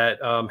 that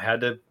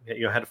had to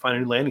find a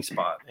new landing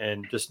spot.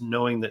 And just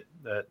knowing that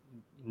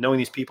knowing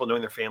these people,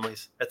 knowing their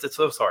families, it's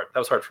hard. That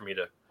was hard for me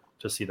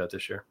to see that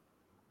this year.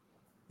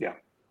 Yeah.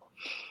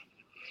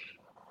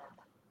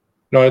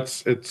 No,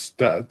 it's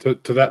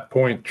to that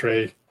point,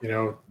 Trey,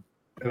 and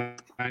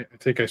I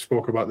think I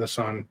spoke about this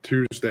on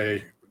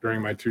Tuesday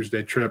during my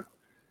Tuesday trip.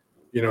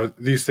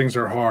 These things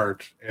are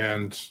hard,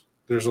 and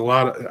there's a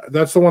lot of,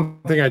 that's the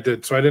one thing I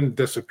did. So I didn't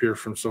disappear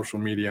from social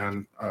media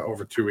on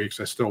over 2 weeks.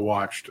 I still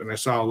watched, and I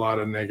saw a lot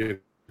of negative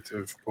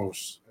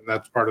posts, and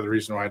that's part of the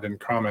reason why I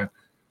didn't comment.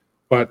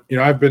 But,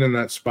 I've been in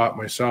that spot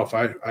myself.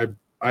 I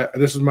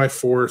this is my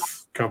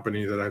fourth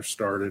company that I've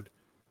started,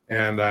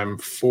 and I'm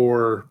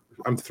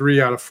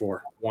 3 out of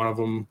 4. One of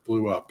them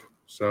blew up.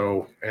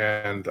 So,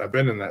 and I've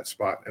been in that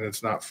spot, and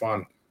it's not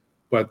fun,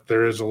 but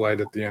there is a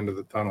light at the end of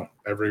the tunnel.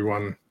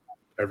 Everyone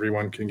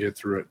can get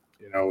through it.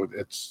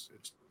 It's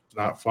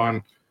not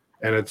fun,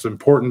 and it's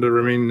important to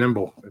remain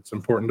nimble. It's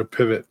important to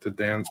pivot, to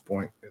Dan's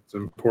point. It's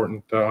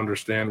important to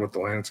understand what the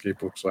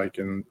landscape looks like,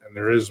 and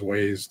there is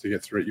ways to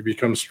get through it. You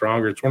become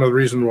stronger. It's one of the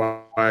reasons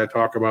why I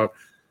talk about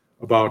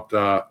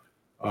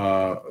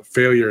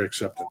failure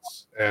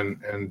acceptance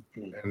and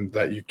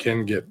that you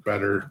can get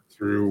better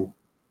through,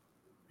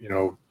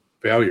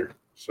 failure.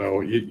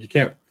 So you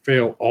can't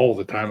fail all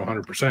the time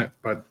 100%,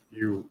 but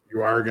you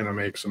are going to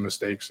make some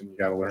mistakes, and you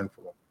got to learn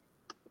from them.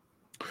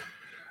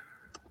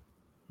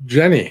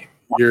 Jenny,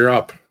 you're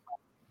up.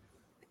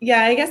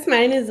 Yeah, I guess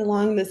mine is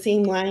along the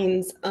same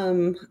lines.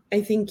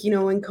 I think,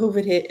 when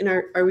COVID hit, and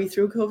are we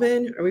through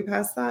COVID? Are we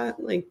past that?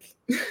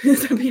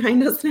 Is it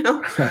behind us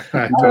now?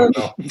 I don't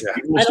know. Yeah.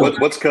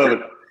 What's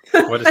COVID?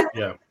 What is,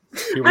 yeah.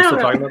 People are still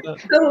talking about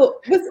that?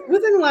 So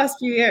within the last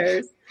few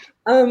years,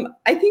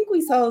 I think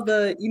we saw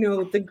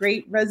the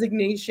great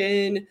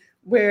resignation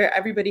where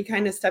everybody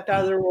kind of stepped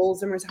out of their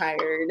roles and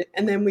retired.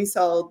 And then we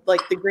saw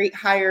like the great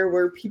hire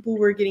where people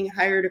were getting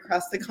hired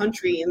across the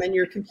country. And then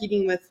you're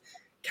competing with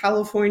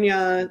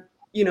California,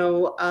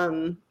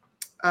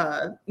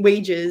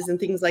 wages and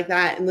things like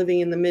that and living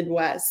in the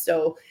Midwest.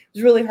 So it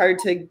was really hard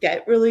to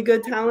get really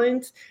good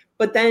talent.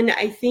 But then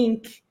I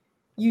think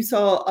you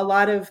saw a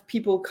lot of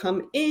people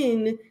come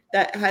in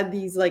that had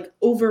these like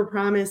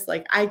overpromise,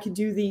 like I could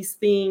do these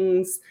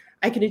things,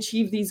 I can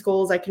achieve these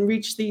goals, I can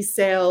reach these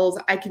sales,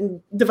 I can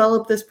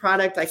develop this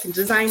product, I can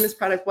design this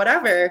product,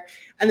 whatever.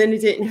 And then it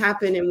didn't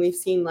happen. And we've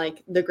seen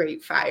like the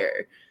great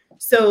fire.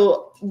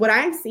 So what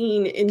I've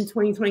seen in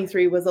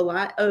 2023 was a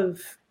lot of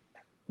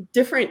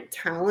different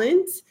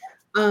talent,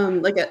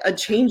 like a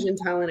change in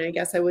talent, I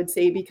guess I would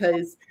say,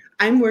 because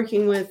I'm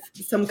working with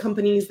some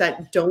companies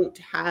that don't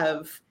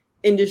have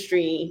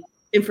industry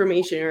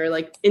information or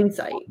like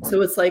insight.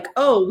 So it's like,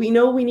 oh, we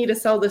know we need to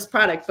sell this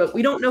product, but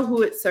we don't know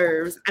who it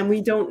serves and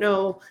we don't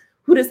know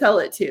who to sell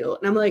it to.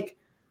 And I'm like,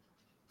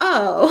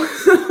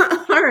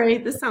 oh, all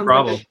right, this sounds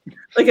problem.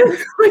 like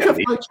a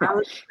fun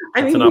challenge.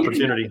 I It's mean, an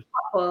opportunity.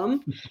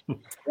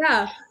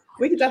 Yeah,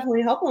 we could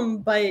definitely help them,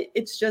 but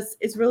it's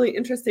really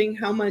interesting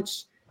how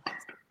much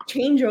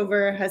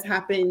changeover has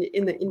happened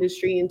in the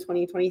industry in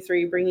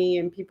 2023, bringing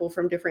in people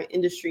from different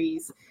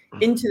industries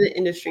into the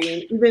industry.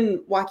 And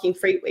even walking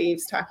freight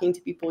waves, talking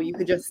to people, you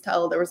could just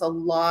tell there was a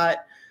lot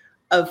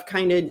of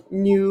kind of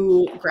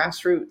new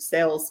grassroots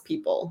sales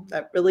people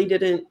that really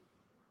didn't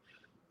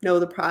know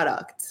the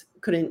product,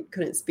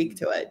 couldn't speak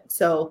to it.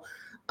 So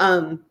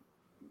I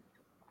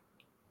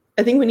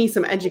think we need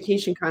some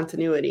education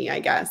continuity, I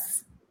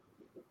guess.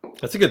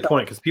 That's a good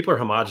point, because people are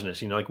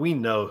homogenous. Like we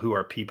know who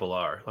our people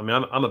are. I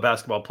mean, I'm a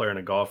basketball player and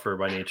a golfer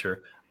by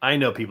nature. I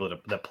know people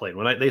that played.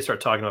 When they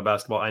start talking about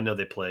basketball, I know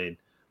they played,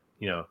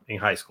 in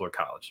high school or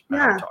college.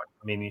 Yeah.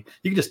 I mean,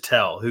 you can just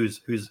tell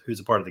who's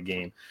a part of the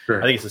game. Sure.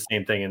 I think it's the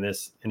same thing in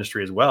this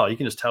industry as well. You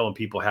can just tell when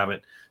people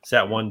haven't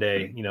sat one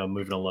day,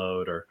 moving a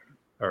load or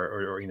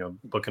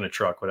booking a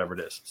truck, whatever it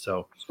is.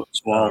 So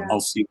I'll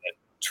see that,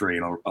 Trey,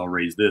 and I'll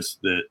raise this,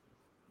 that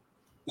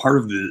part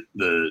of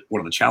the one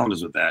of the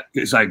challenges with that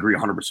is, I agree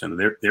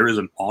 100%. There is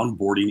an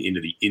onboarding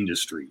into the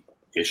industry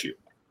issue.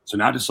 So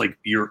not just like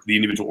the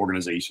individual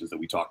organizations that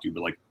we talk to,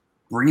 but like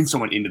bringing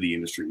someone into the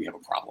industry, we have a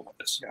problem with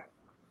this. Yeah.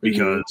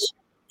 Because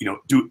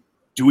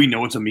do we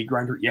know it's a meat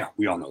grinder? Yeah,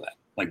 we all know that.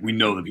 Like we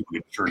know that people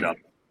get churned up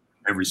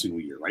every single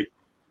year, right?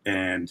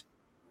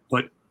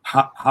 But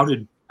how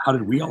did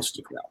we all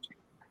stick around?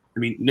 I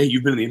mean, Nate,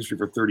 you've been in the industry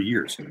for 30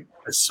 years.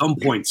 At some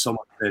point,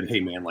 someone said,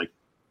 "Hey, man, like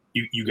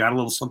you got a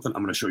little something.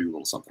 I'm going to show you a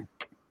little something."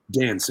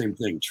 Dan, same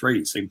thing.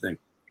 Trey, same thing.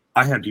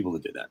 I had people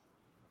that did that,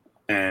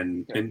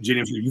 and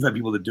Jenny, you've had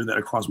people that do that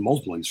across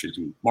multiple industries,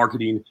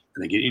 marketing,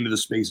 and they get into the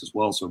space as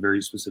well. So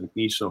very specific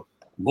niche. So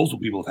multiple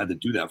people have had to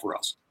do that for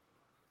us.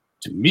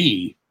 To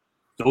me,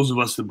 those of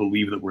us that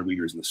believe that we're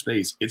leaders in the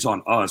space, it's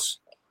on us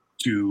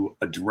to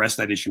address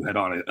that issue head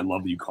on. I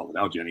love that you called it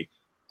out, Jenny,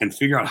 and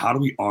figure out how do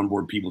we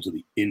onboard people to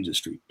the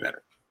industry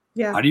better.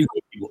 Yeah. How do you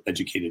get people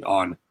educated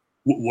on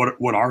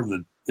what are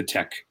the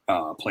tech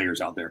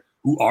players out there?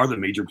 Who are the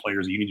major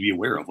players that you need to be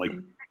aware of? Like,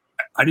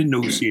 I didn't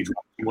know who C.H.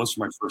 Robinson was for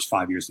my first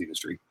 5 years in the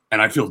industry,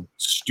 and I feel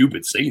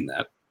stupid saying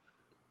that,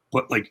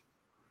 but like,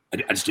 I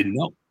just didn't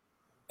know.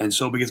 And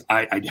so because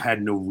I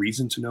had no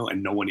reason to know,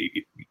 and no one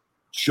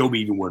showed me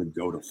even where to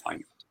go to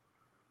find it.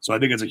 So I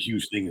think that's a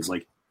huge thing, is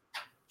like,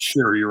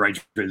 sure, you're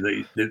right.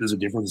 There's a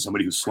difference in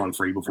somebody who's slung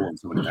freight before and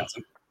somebody who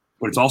hasn't.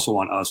 But it's also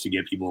on us to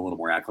get people a little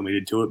more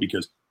acclimated to it,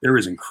 because there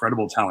is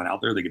incredible talent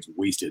out there that gets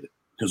wasted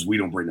because we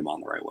don't bring them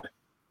on the right way.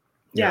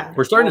 Yeah.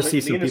 We're starting to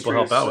see some people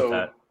help out with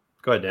that.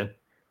 Go ahead, Dan.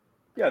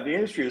 Yeah, the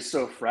industry is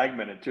so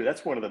fragmented too.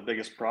 That's one of the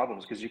biggest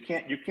problems, because you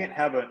can't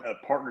have a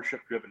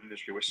partnership-driven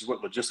industry, which is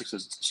what logistics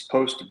is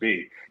supposed to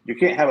be. You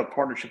can't have a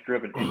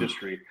partnership-driven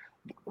industry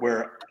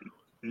where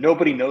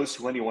nobody knows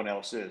who anyone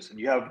else is, and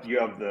you have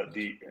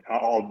the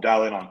I'll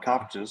dial in on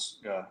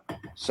conferences,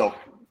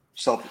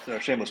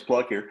 shameless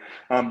plug here,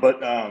 but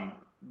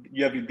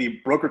you have the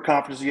broker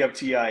conferences, you have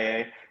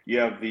TIA, you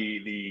have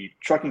the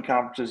trucking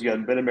conferences, you have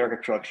Mid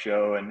America Truck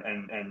Show,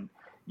 and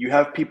you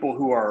have people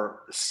who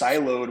are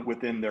siloed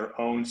within their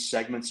own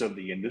segments of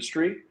the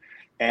industry,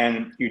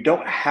 and you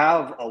don't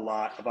have a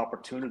lot of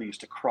opportunities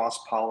to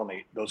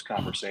cross-pollinate those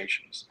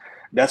conversations.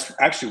 That's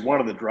actually one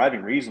of the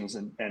driving reasons.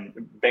 And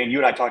Bain, you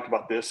and I talked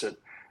about this at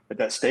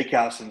that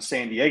steakhouse in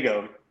San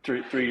Diego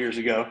three years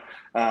ago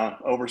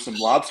over some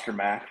lobster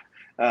mac.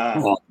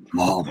 Oh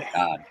my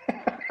God.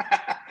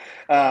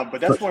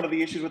 But that's one of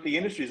the issues with the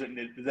industry,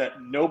 is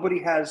that nobody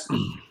has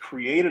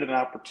created an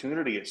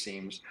opportunity, it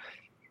seems,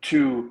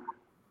 to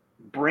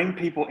bring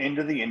people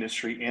into the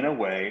industry in a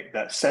way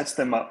that sets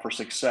them up for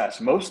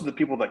success. Most of the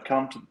people that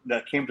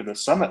came to the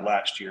summit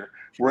last year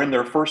were in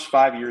their first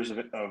 5 years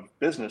of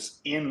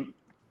business in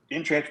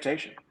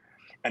transportation.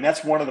 And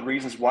that's one of the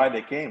reasons why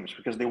they came, is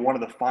because they wanted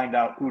to find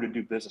out who to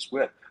do business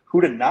with,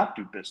 who to not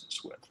do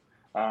business with.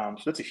 So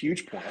that's a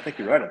huge point. I think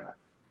you're right on that.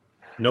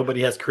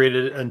 Nobody has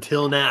created it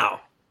until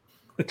now.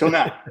 Till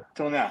now.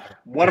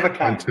 One of a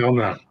kind. Until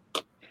now.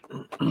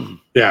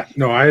 Yeah,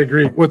 no, I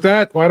agree. With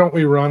that, why don't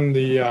we run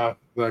the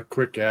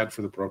quick ad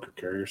for the broker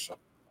carrier? So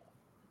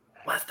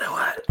Let's do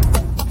it.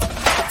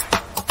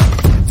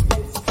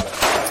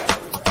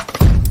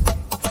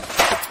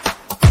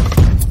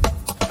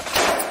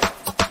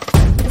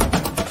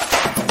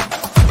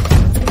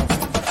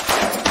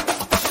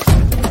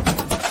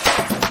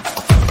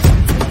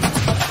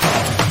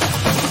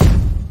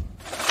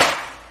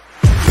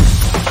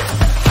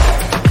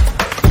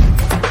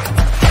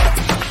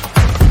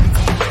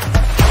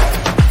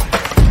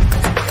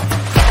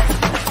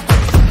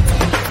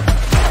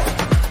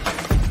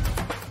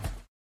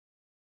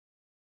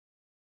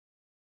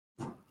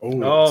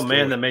 Oh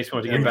man, that makes me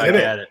want to get back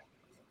at it.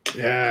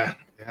 Yeah.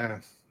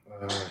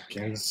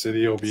 Kansas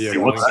City will be a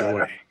link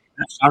away.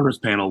 That Founders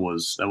panel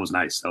was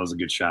nice. That was a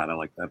good shot. I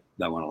like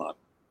that one a lot.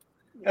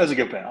 That was a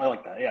good panel. I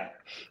like that. Yeah.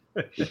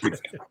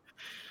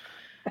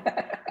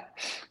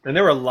 And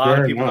there were a lot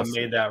of people that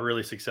made that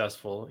really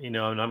successful, and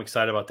I'm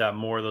excited about that.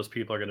 More of those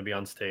people are going to be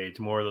on stage.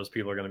 More of those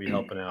people are going to be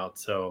helping out.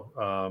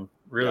 So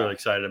really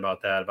excited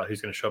about that, about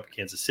who's going to show up in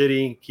Kansas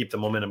City, keep the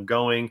momentum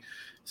going,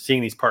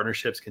 seeing these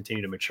partnerships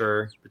continue to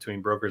mature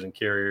between brokers and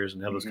carriers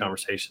and have those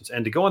conversations.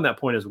 And to go on that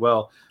point as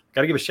well,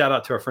 got to give a shout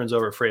out to our friends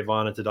over at Freight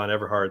Vaughn and to Don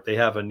Everhart. They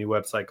have a new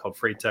website called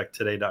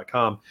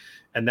freighttechtoday.com.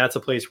 And that's a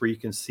place where you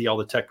can see all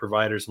the tech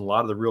providers and a lot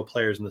of the real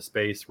players in the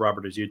space,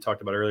 Robert, as you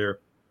talked about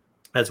earlier,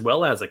 as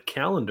well as a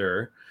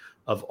calendar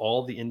of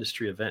all the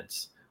industry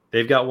events.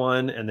 They've got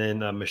one, and then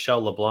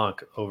Michelle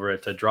LeBlanc over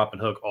at Drop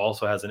and Hook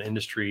also has an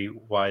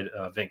industry-wide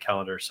event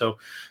calendar. So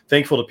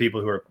thankful to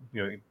people who are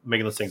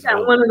making those things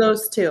available. One of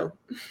those too.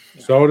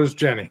 So does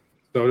Jenny.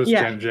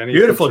 Jenny.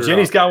 Beautiful.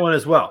 Jenny's got one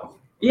as well.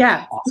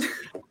 Yeah.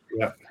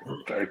 Yeah.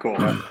 Very cool.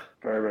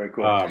 Very, very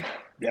cool.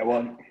 Yeah.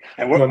 Well,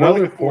 and we're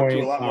another looking forward to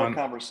point a lot more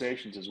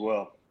conversations as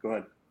well. Go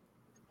ahead.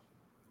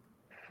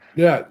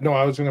 Yeah. No,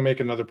 I was going to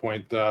make another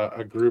point.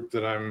 A group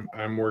that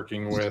I'm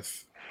working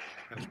with,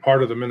 as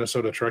part of the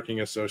Minnesota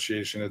Trucking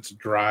Association, it's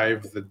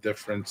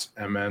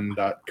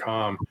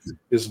drivethedifferencemn.com,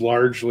 is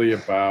largely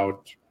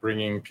about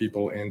bringing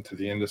people into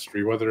the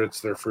industry, whether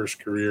it's their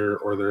first career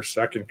or their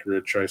second career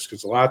choice.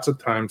 Because lots of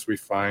times we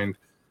find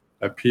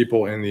that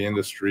people in the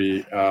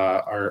industry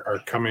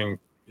are coming,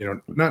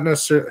 not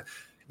necessarily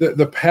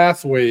the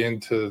pathway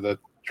into the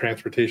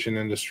transportation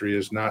industry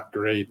is not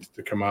great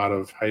to come out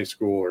of high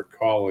school or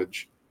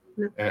college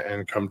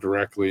and come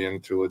directly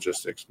into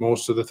logistics.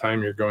 Most of the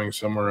time you're going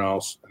somewhere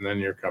else and then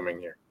you're coming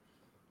here.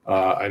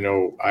 I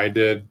know I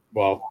did.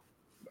 Well,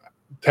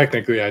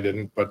 technically I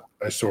didn't, but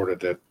I sort of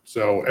did.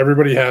 So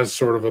everybody has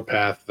sort of a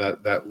path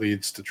that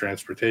leads to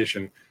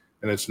transportation,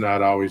 and it's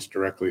not always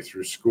directly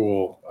through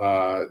school.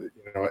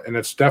 And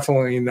it's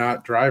definitely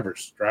not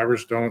drivers.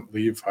 Drivers don't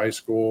leave high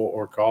school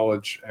or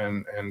college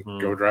and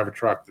go drive a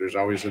truck. There's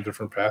always a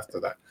different path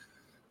to that.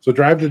 So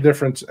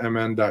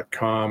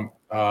drivethedifferencemn.com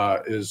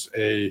is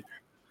a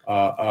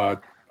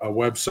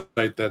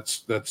website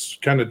that's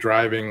kind of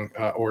driving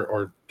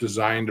or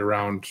designed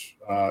around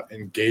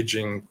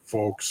engaging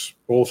folks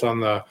both on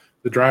the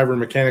driver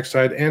mechanic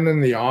side and in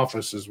the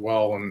office as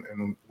well.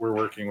 And we're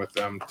working with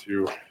them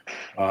to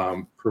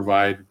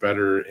provide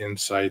better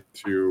insight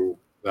to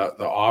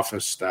the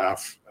office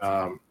staff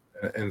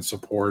in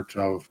support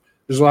of.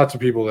 There's lots of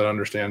people that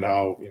understand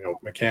how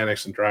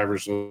mechanics and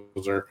drivers,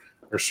 those are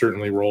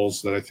certainly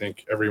roles that I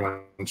think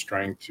everyone's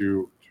trying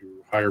to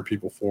hire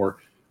people for,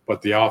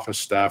 but the office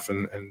staff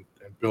and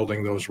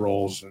building those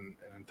roles and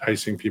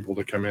enticing people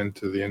to come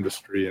into the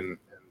industry and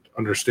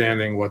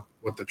understanding what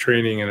the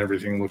training and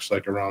everything looks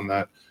like around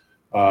that.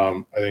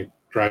 I think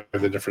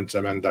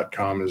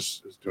drivethedifferencemn.com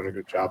is doing a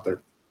good job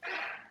there.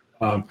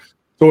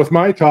 So with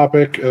my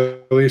topic,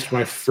 at least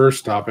my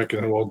first topic,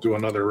 and then we'll do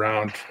another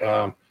round.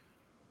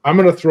 I'm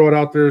going to throw it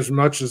out there as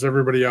much as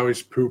everybody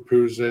always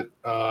poo-poos it.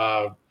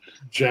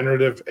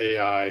 Generative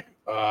AI.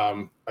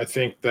 I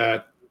think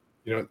that,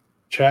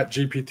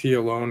 ChatGPT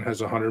alone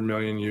has 100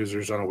 million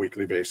users on a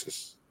weekly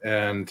basis.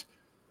 And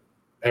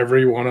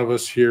every one of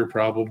us here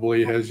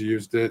probably has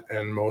used it,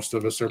 and most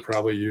of us are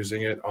probably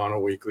using it on a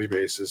weekly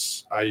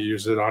basis. I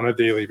use it on a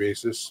daily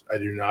basis. I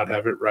do not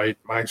have it write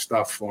my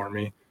stuff for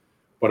me,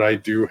 but I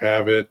do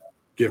have it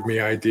give me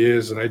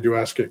ideas, and I do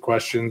ask it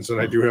questions, and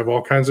I do have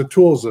all kinds of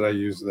tools that I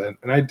use then.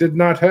 And I did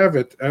not have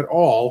it at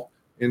all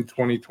in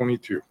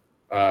 2022.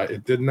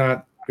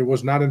 It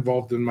was not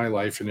involved in my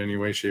life in any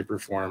way, shape, or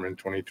form in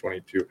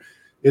 2022.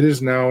 It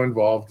is now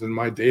involved in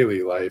my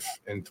daily life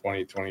in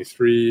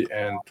 2023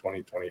 and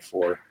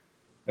 2024.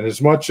 And as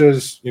much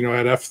as, at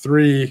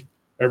F3,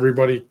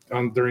 everybody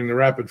during the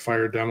rapid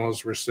fire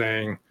demos were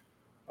saying,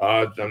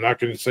 I'm not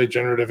going to say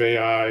generative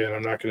AI and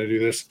I'm not going to do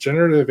this.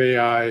 Generative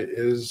AI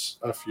is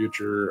a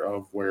future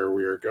of where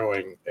we are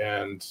going.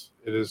 And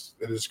it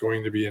is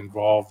going to be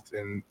involved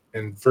in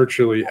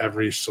virtually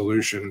every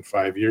solution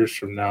 5 years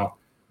from now.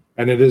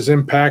 And it is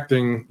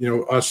impacting,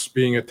 us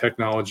being a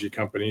technology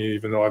company,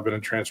 even though I've been in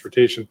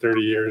transportation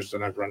 30 years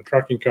and I've run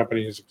trucking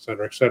companies, et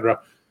cetera,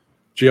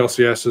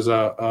 GLCS is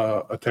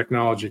a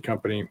technology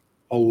company.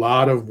 A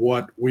lot of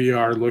what we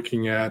are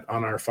looking at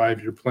on our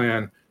 5-year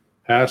plan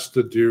has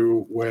to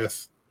do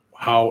with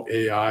how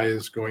AI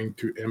is going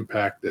to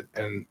impact it.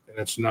 And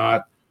it's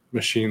not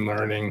machine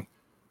learning.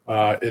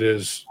 It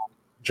is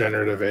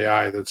generative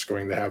AI that's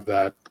going to have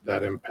that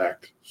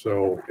impact.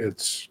 So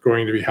it's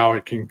going to be how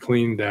it can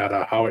clean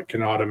data, how it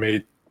can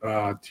automate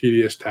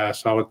tedious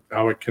tasks,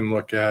 how it can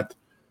look at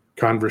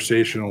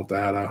conversational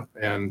data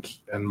and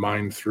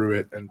mine through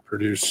it and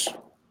produce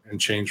and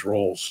change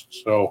roles.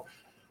 So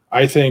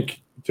I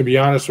think, to be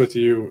honest with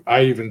you,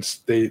 I even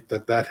state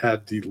that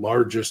had the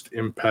largest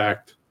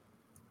impact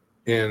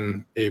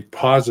in a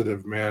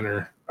positive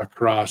manner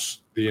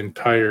across the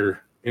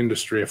entire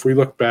industry. If we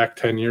look back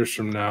 10 years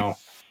from now,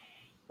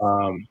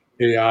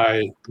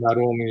 AI, not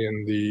only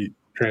in the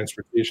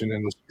transportation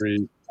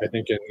industry, I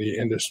think in the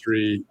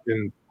industry,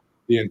 in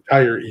the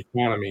entire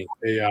economy,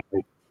 AI,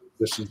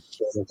 this is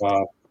sort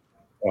of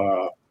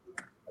a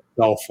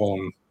cell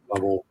phone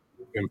level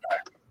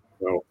impact.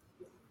 So,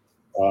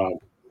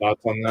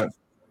 thoughts on that?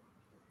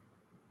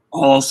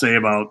 All I'll say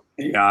about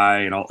AI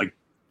and all, like,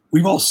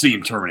 we've all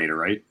seen Terminator,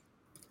 right?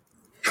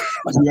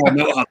 Like, we all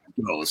know how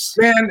it goes.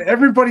 Man,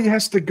 everybody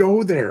has to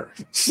go there.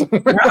 Yeah,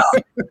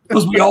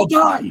 because we all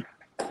die.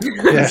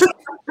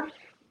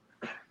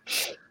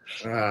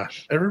 Yeah.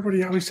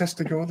 Everybody always has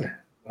to go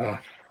there.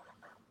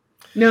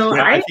 No,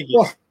 Yeah, I think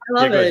love go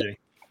ahead, it. Jenny.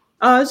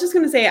 I was just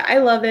gonna say I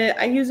love it.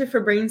 I use it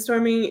for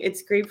brainstorming.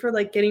 It's great for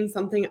like getting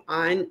something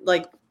on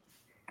the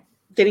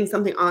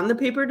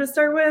paper to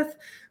start with.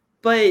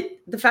 But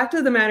the fact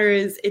of the matter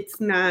is it's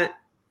not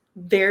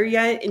there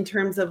yet in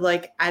terms of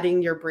like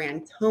adding your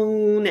brand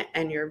tone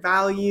and your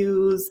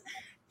values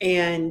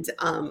and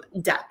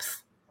depth.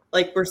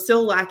 Like we're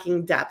still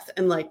lacking depth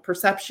and like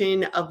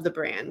perception of the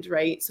brand,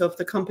 right? So if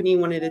the company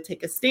wanted to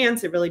take a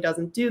stance, it really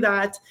doesn't do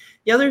that.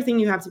 The other thing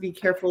you have to be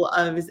careful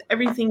of is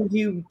everything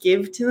you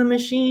give to the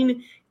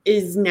machine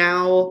is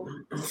now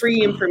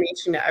free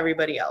information to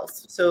everybody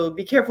else. So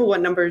be careful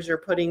what numbers you're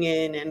putting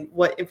in and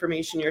what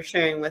information you're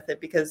sharing with it,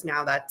 because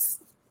now that's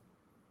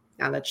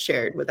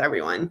shared with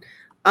everyone.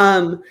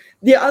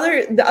 The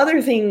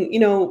other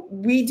thing,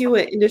 we do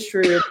an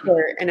industry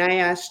report, and I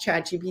asked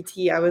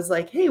ChatGPT, I was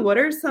like, hey, what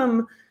are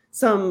some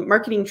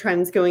marketing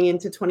trends going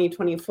into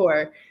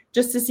 2024,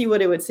 just to see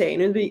what it would say.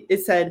 And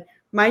it said,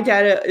 my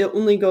data, it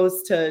only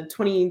goes to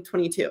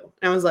 2022.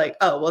 And I was like,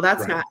 oh, well,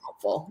 that's not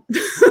helpful.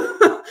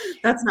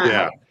 That's not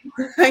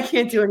helpful. I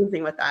can't do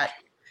anything with that.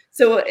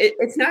 So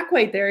it's not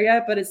quite there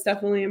yet, but it's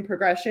definitely in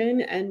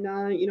progression. And,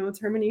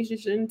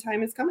 termination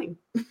time is coming.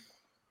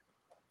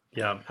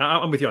 Yeah,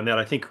 I'm with you on that.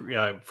 I think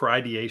for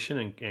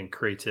ideation and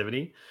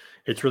creativity,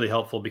 it's really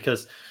helpful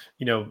because,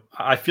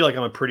 I feel like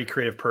I'm a pretty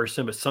creative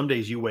person, but some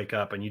days you wake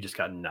up and you just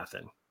got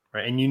nothing,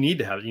 right? And you need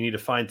to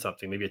find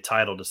something, maybe a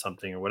title to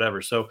something or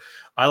whatever. So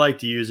I like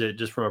to use it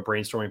just from a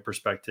brainstorming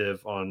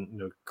perspective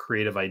on,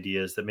 creative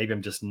ideas that maybe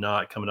I'm just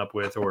not coming up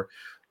with. Or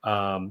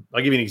I'll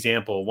give you an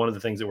example. One of the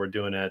things that we're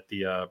doing at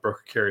the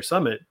Broker Carrier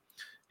Summit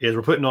is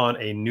we're putting on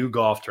a new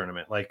golf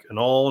tournament, like an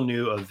all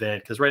new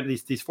event. Because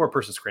these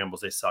 4-person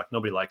scrambles, they suck.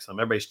 Nobody likes them.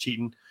 Everybody's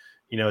cheating.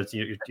 You're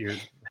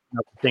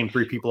paying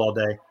 3 people all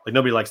day. Like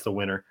nobody likes the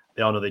winner.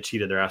 They all know they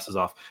cheated their asses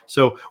off.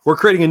 So we're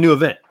creating a new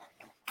event.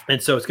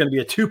 And so it's going to be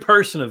a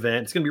 2-person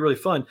event. It's going to be really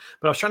fun.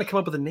 But I was trying to come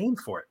up with a name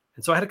for it.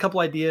 And so I had a couple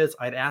ideas.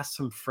 I'd asked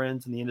some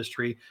friends in the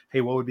industry,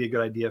 hey, what would be a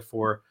good idea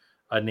for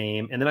a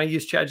name? And then I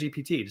used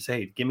ChatGPT to say,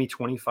 hey, give me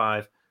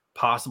 25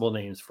 possible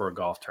names for a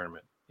golf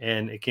tournament.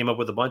 And it came up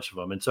with a bunch of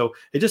them. And so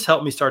it just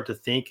helped me start to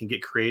think and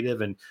get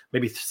creative and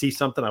maybe see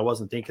something I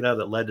wasn't thinking of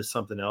that led to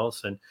something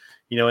else. And,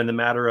 in the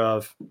matter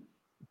of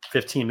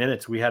 15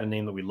 minutes, we had a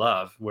name that we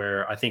love,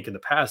 where I think in the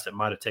past it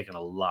might have taken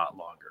a lot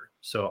longer.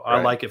 So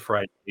I like it for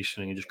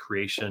ideation and just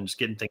creation, just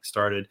getting things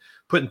started,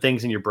 putting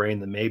things in your brain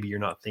that maybe you're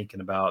not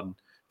thinking about and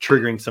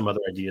triggering some other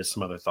ideas,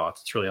 some other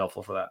thoughts. It's really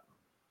helpful for that.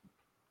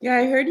 Yeah,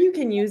 I heard you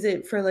can use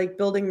it for like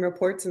building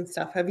reports and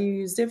stuff. Have you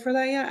used it for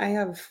that yet?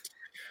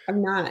 I've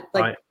not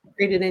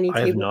created any.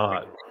 I have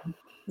not.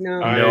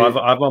 No, I've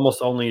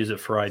almost only used it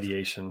for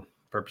ideation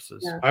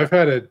purposes. Yeah. I've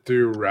had it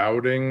do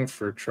routing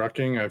for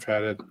trucking. I've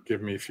had it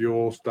give me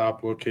fuel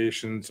stop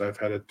locations. I've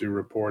had it do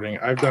reporting.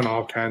 I've done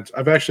all kinds.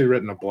 I've actually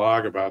written a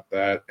blog about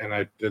that, and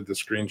I did the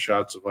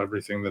screenshots of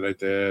everything that I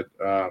did.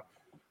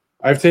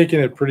 I've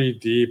taken it pretty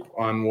deep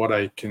on what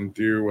I can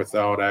do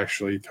without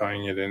actually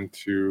tying it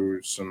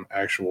into some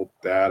actual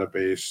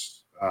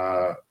database,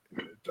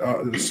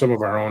 some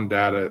of our own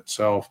data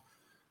itself.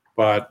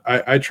 But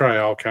I try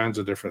all kinds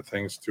of different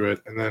things to it.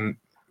 And then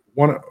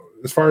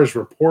as far as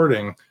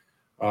reporting,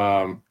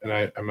 and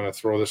I'm going to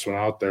throw this one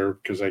out there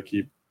because I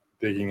keep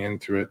digging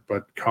into it,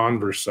 but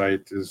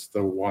Conversite is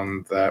the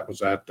one that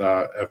was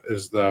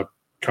is the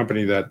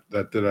company that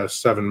did a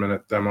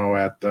 7-minute demo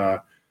at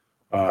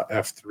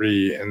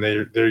F3, and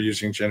they're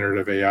using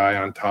generative AI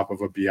on top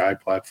of a BI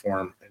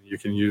platform, and you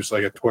can use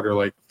like a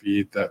Twitter-like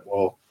feed that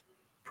will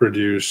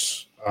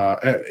produce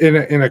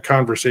in a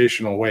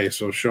conversational way.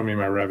 So show me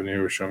my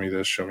revenue, show me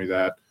this, show me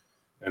that,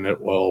 and it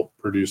will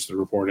produce the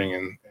reporting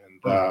and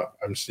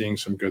I'm seeing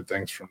some good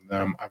things from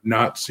them. I've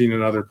not seen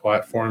another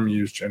platform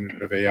use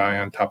generative AI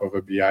on top of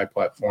a BI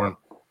platform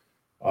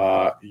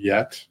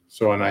yet.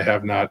 So, and I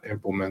have not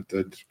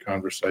implemented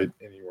Conversite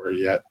anywhere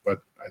yet,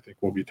 but I think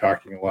we'll be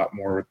talking a lot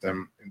more with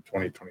them in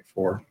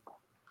 2024.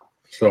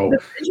 So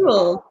the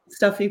visual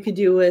stuff you could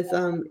do with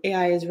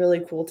AI is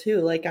really cool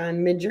too. Like on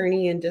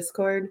Midjourney and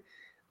Discord,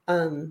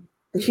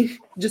 you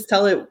just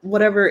tell it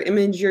whatever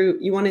image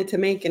you want it to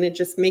make, and it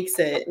just makes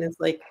it. And it's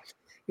like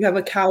you have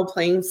a cow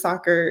playing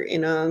soccer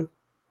in a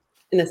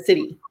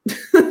city.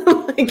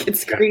 Like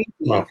it's crazy.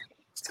 Well,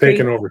 it's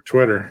taking over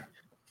Twitter.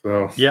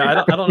 So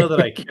yeah, I don't know that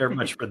I care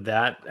much for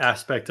that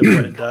aspect of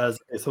what it does.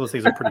 Some of those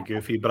things are pretty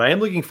goofy, but I am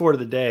looking forward to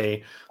the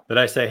day that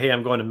I say, hey,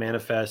 I'm going to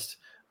manifest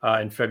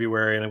in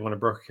February, and I'm going to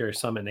Broker Carrier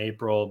Summit in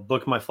April,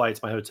 book my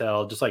flights, my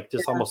hotel,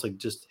 almost like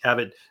just have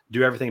it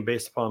do everything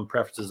based upon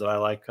preferences that I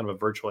like, kind of a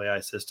virtual AI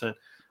assistant.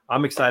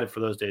 I'm excited for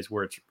those days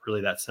where it's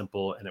really that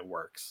simple and it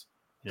works.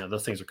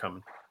 Those things are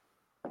coming.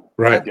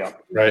 Right. Yeah.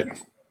 Right.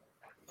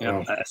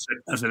 Yeah,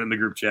 I said in the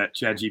group chat,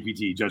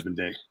 ChatGPT, Judgment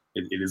Day.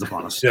 It is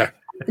upon us. Yeah.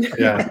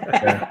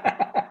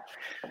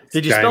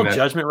 Did you spell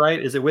judgment right?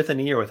 Is it with an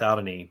E or without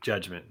an E?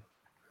 Judgment.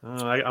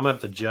 I'm gonna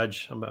have to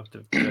judge. I'm gonna have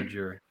to judge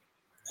your.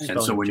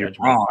 And so when you're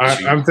judgment. wrong,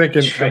 I'm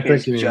thinking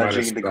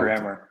judging the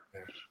grammar.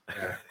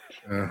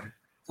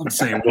 I'm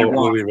saying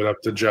we'll leave it up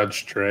to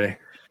Judge Trey.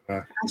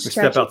 We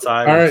step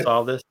outside All and right.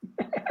 solve this.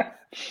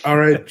 All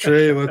right,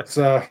 Trey,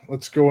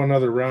 let's go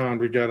another round.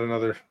 We got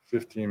another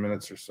 15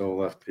 minutes or so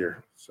left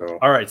here. So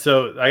all right,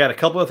 so I got a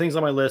couple of things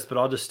on my list, but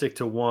I'll just stick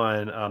to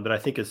one that I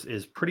think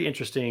is pretty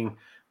interesting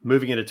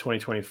moving into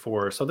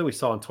 2024. Something we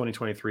saw in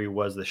 2023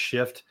 was the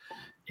shift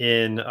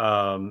in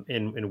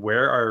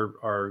where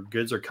our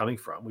goods are coming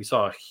from. We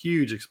saw a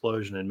huge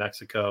explosion in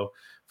Mexico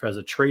as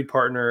a trade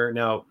partner.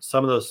 Now,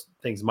 some of those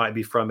things might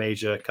be from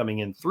Asia coming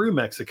in through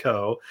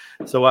Mexico,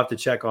 so we'll have to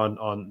check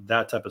on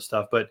that type of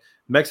stuff. But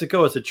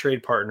Mexico as a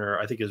trade partner,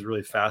 I think, is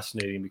really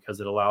fascinating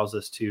because it allows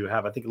us to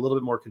have, I think, a little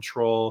bit more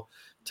control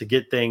to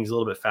get things a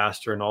little bit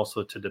faster and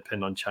also to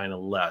depend on China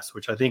less,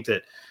 which I think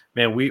that,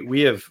 man,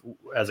 we have,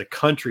 as a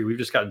country, we've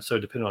just gotten so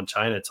dependent on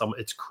China.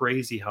 It's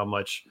crazy how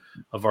much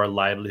of our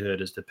livelihood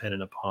is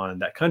dependent upon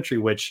that country,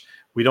 which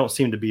we don't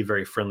seem to be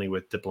very friendly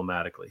with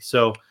diplomatically.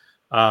 So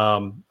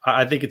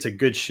I think it's a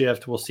good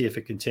shift. We'll see if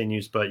it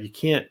continues, but you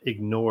can't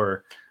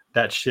ignore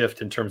that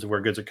shift in terms of where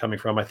goods are coming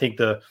from. I think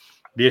the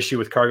issue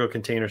with cargo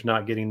containers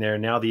not getting there,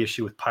 now the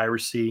issue with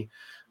piracy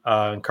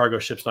and cargo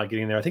ships not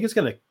getting there, I think it's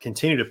going to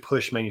continue to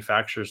push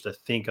manufacturers to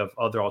think of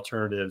other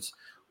alternatives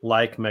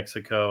like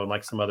Mexico and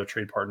like some other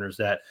trade partners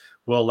that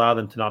will allow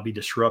them to not be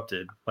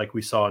disrupted like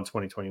we saw in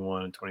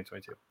 2021 and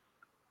 2022.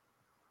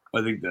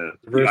 I think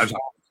I've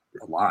talked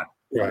a lot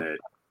that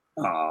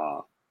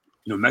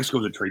Mexico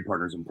as a trade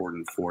partner is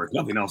important for, if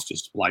nothing else,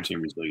 just supply chain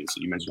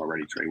resiliency. You mentioned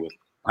already, Trey, with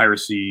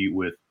piracy,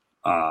 with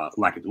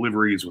lack of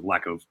deliveries, with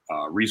lack of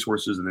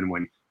resources. And then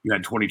when you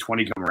had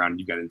 2020 come around,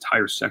 you got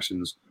entire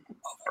sections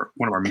of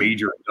one of our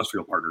major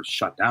industrial partners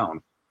shut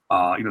down.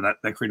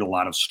 That created a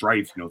lot of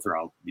strife,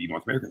 throughout the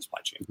North American supply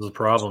chain. It was a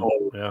problem.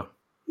 So, yeah.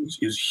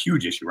 It's a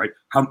huge issue, right?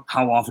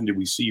 How often did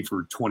we see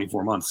for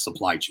 24 months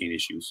supply chain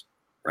issues,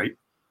 right?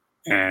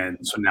 And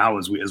so now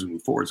as we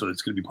move forward, so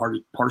it's going to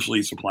be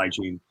partially supply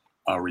chain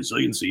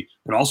resiliency,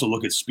 but also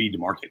look at speed to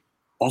market.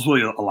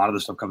 Ultimately, a lot of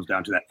this stuff comes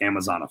down to that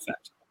Amazon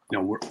effect.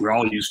 We're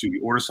all used to,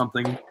 you order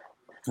something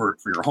for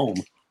your home,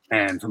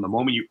 and from the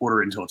moment you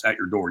order it until it's at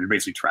your door, you're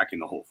basically tracking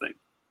the whole thing.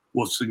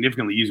 Well, it's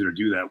significantly easier to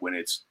do that when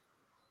it's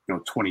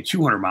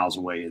 2,200 miles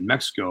away in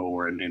Mexico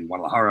or in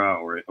Guadalajara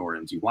or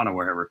in Tijuana,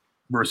 wherever,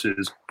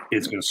 versus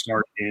it's going to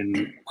start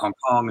in Hong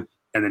Kong,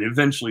 and then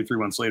eventually 3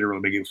 months later,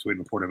 it'll make its way to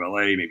the port of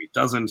LA. Maybe it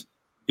doesn't.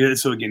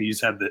 So again, you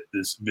just have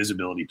this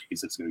visibility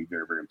piece that's going to be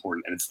very, very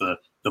important, and it's the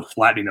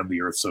flattening of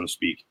the earth, so to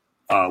speak,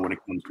 when it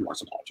comes to our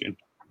supply chain.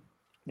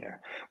 Yeah.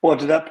 Well,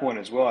 to that point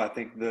as well, I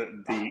think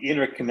the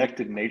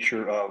interconnected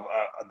nature of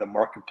the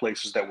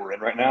marketplaces that we're in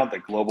right now, the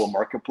global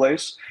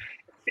marketplace,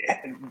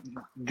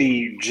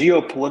 the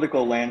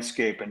geopolitical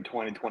landscape in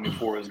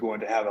 2024 is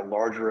going to have a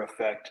larger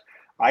effect,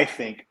 I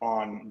think,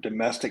 on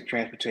domestic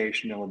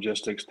transportation and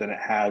logistics than it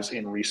has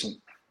in recent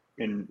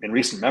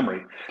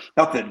memory.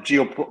 Not that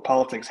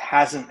geopolitics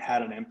hasn't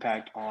had an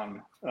impact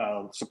on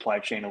supply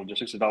chain and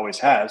logistics; it always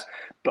has.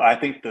 But I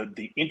think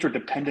the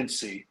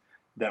interdependency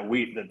that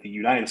the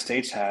United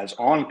States has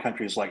on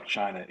countries like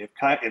China,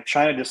 if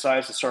China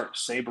decides to start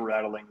saber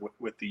rattling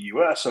with the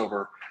U.S.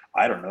 over,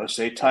 I don't know,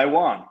 say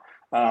Taiwan,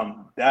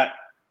 that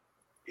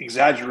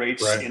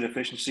exaggerates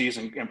inefficiencies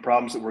and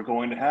problems that we're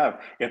going to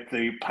have. If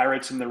the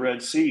pirates in the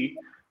Red Sea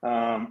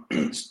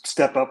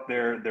step up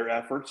their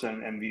efforts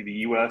and the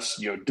U.S.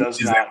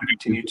 does not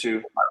continue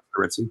to.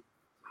 Red Sea.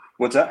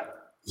 What's that?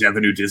 Is that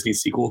the new Disney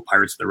sequel,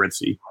 Pirates of the Red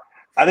Sea?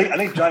 I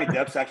think Johnny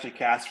Depp's actually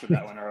cast for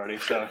that one already.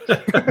 So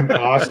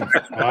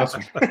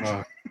awesome.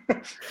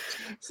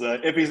 So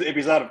if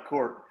he's out of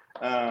court,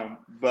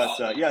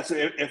 So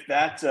if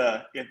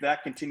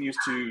that continues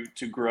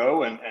to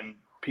grow and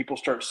people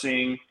start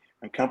seeing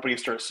and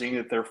companies start seeing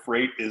that their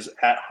freight is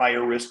at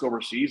higher risk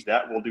overseas,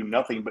 that will do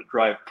nothing but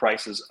drive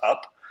prices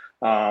up.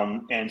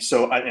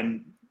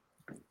 And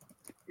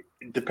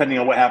depending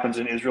on what happens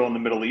in Israel and the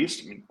Middle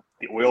East, I mean,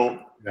 the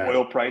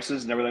oil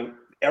prices and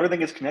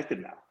everything is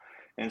connected now.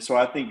 And so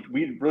I think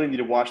we really need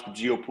to watch the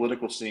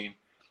geopolitical scene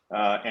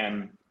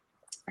and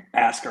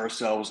ask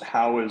ourselves,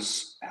 how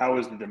is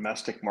the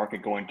domestic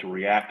market going to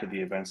react to the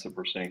events that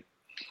we're seeing?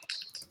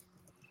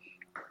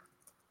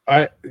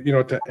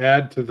 To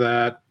add to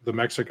that, the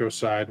Mexico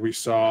side, we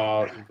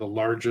saw the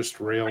largest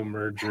rail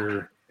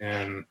merger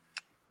in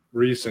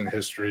recent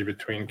history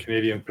between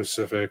Canadian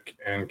Pacific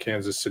and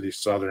Kansas City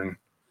Southern,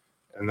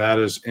 and that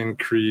has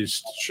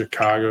increased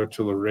Chicago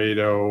to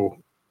Laredo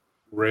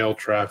rail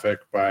traffic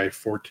by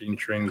 14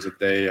 trains a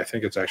day. I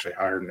think it's actually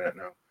higher than that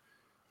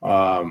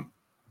now.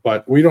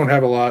 But we don't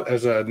have a lot,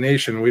 as a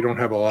nation, we don't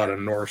have a lot of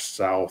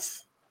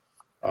north-south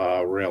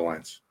rail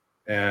lines.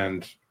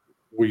 And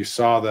we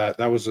saw that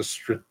was a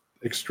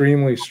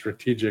extremely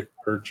strategic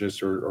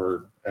purchase,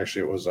 or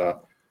actually it was a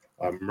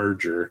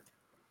merger.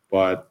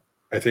 But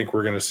I think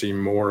we're going to see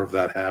more of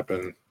that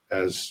happen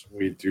as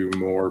we do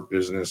more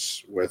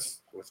business with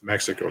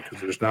Mexico,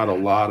 because there's not a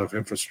lot of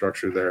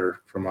infrastructure there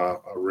from a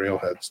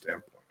railhead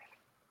standpoint.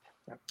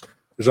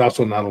 There's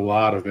also not a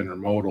lot of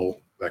intermodal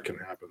that can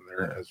happen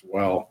there as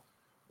well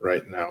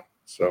right now.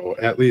 So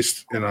at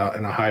least in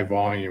a high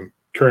volume,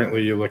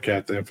 currently you look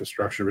at the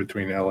infrastructure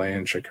between LA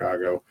and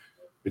Chicago,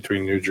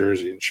 between New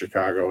Jersey and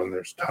Chicago, and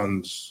there's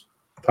tons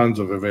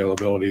of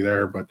availability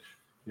there. But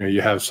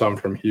you have some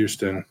from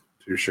Houston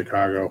to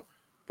Chicago,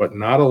 but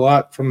not a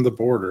lot from the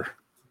border.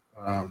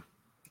 Not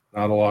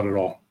a lot at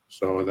all.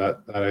 So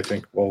that I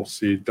think we'll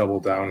see double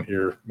down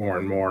here more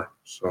and more.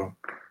 So,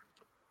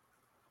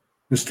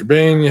 Mr.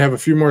 Bain, you have a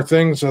few more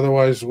things.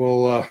 Otherwise,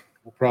 we'll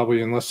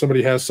probably, unless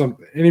anybody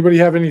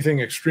have anything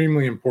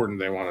extremely important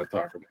they want to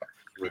talk about.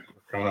 We're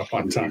coming up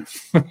on time.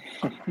 I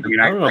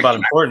don't know about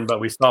important, but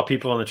we saw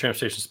people in the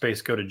transportation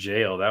space go to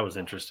jail. That was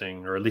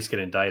interesting, or at least get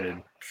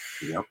indicted.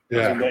 Yep.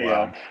 Yeah.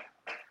 Wow.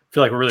 I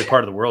feel like we're really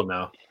part of the world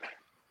now.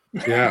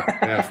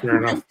 Yeah, fair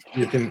enough.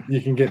 You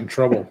can get in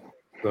trouble.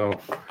 So,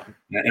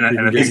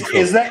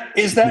 is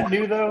that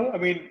new though? I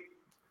mean,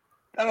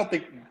 I don't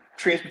think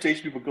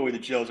transportation people going to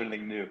jail is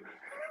anything new.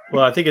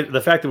 Well, I think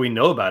the fact that we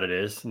know about it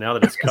is, now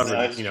that it's covered,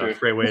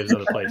 freeways and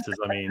other places.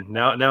 I mean,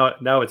 now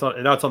it's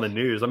on the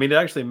news. I mean, it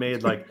actually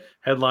made like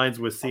headlines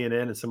with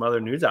CNN and some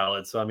other news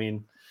outlets. So I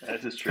mean,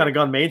 it's kind of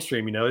gone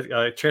mainstream.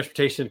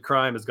 Transportation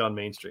crime has gone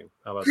mainstream.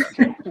 How about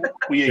that?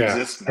 We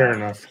exist now. Fair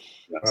enough.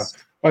 Yes.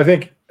 I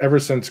think ever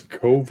since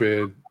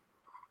COVID,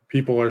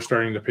 people are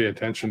starting to pay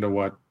attention to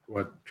what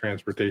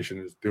transportation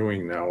is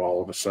doing now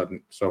all of a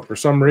sudden. So for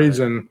some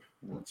reason,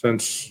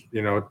 since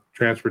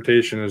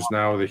transportation is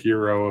now the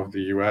hero of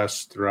the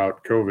US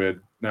throughout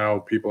COVID, now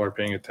people are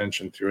paying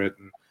attention to it.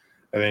 And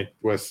I think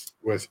with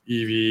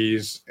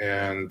EVs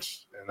and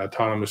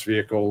autonomous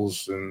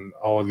vehicles, and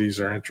all of these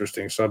are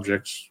interesting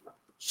subjects,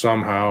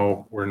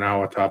 somehow we're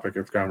now a topic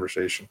of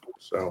conversation.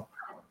 So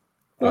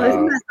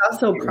isn't that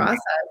also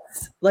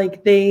process?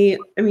 Like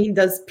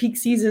does peak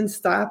season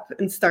stop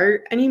and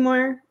start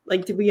anymore?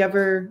 Like, did we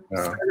ever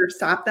start or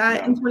stop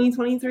that in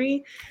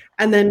 2023?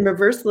 And then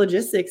reverse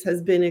logistics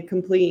has been a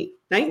complete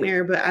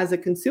nightmare. But as a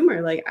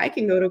consumer, like, I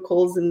can go to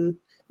Kohl's and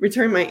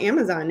return my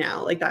Amazon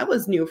now. Like, that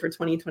was new for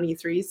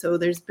 2023. So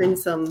there's been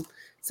some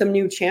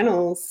new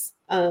channels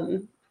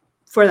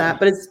for that,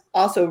 but it's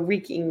also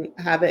wreaking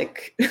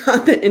havoc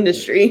on the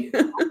industry.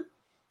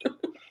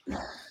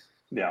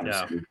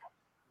 Yeah.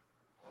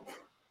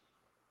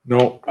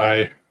 No,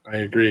 I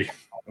agree.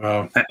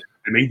 I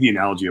make the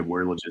analogy of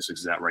where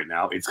logistics is at right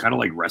now. It's kind of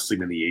like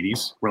wrestling in the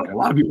 80s, where like a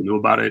lot of people knew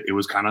about it. It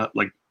was kind of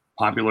like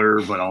popular,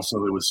 but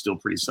also it was still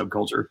pretty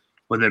subculture.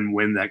 But then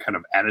when that kind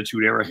of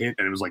attitude era hit,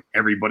 and it was like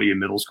everybody in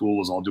middle school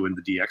was all doing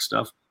the DX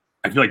stuff,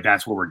 I feel like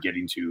that's where we're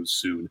getting to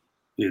soon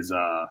is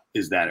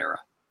that era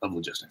of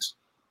logistics.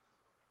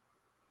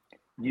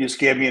 You just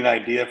gave me an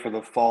idea for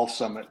the fall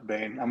summit,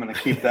 Bain. I'm going to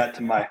keep that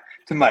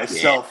to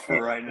myself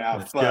for right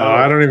now. But,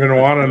 I don't even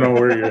want to know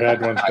where your head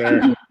went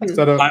there.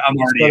 Instead of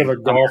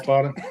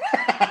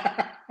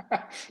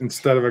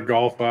a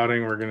golf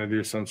outing, we're going to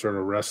do some sort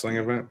of wrestling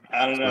event.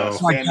 I don't know.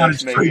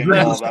 Stand-ups maybe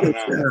involved. I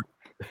don't know.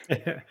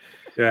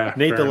 Yeah,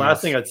 Nate, the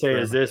last thing I'd say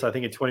is this. I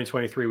think in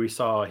 2023, we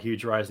saw a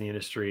huge rise in the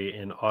industry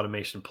in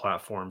automation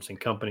platforms and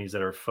companies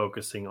that are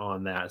focusing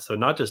on that. So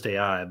not just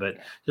AI, but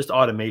just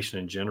automation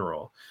in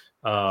general.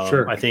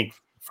 Sure. I think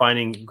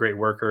finding great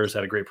workers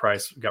at a great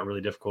price got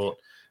really difficult.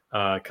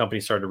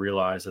 Companies started to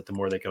realize that the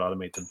more they could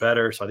automate, the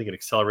better. So I think it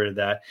accelerated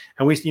that.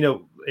 And we,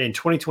 in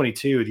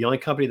 2022, the only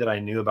company that I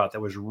knew about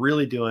that was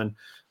really doing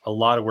a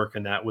lot of work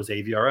in that was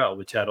AVRL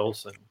with Chad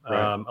Olson.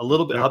 Right. A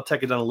little bit, HubTech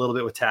had done a little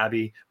bit with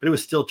Tabby, but they were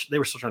still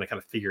trying to kind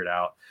of figure it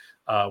out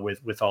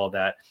with all of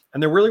that.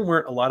 And there really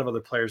weren't a lot of other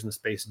players in the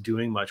space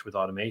doing much with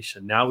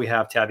automation. Now we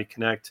have Tabby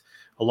Connect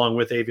along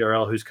with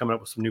AVRL, who's coming up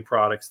with some new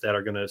products that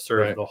are going to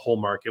serve the whole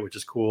market, which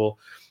is cool.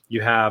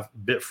 You have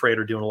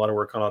Bitfreighter doing a lot of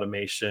work on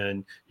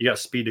automation. You got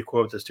Speed to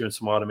Quote that's doing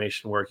some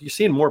automation work. You're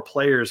seeing more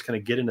players kind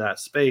of get into that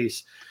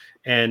space.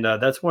 And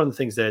that's one of the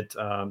things that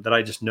that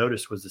I just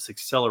noticed was this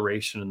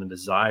acceleration and the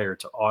desire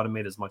to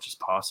automate as much as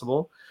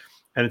possible.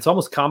 And it's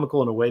almost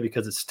comical in a way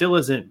because it still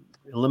isn't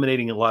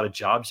eliminating a lot of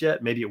jobs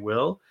yet. Maybe it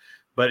will,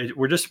 but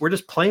we're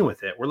just playing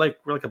with it. We're like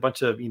a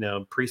bunch of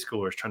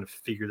preschoolers trying to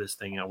figure this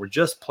thing out. We're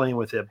just playing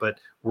with it, but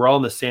we're all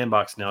in the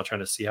sandbox now,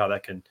 trying to see how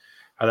that can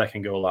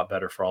go a lot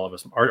better for all of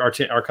us.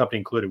 Our company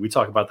included. We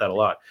talk about that a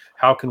lot.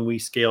 How can we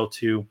scale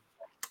to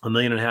 $1.5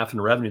 million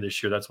in revenue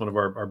this year? That's one of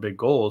our big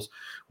goals,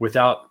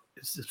 without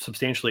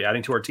substantially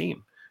adding to our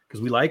team,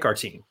 because we like our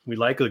team. We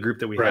like the group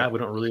that we have. We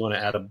don't really want to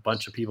add a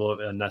bunch of people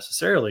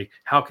unnecessarily.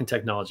 How can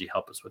technology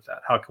help us with that?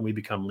 How can we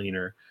become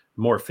leaner,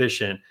 more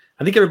efficient?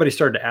 I think everybody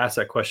started to ask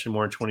that question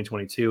more in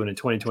 2022, and in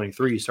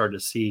 2023, you started to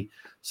see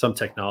some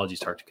technology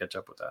start to catch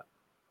up with that.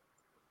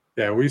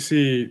 Yeah, we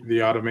see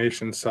the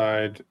automation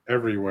side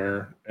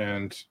everywhere.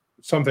 And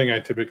something I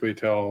typically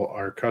tell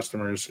our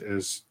customers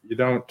is you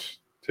don't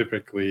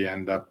typically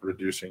end up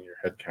reducing your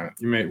headcount.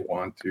 You may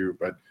want to,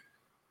 but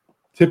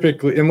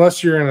typically,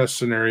 unless you're in a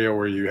scenario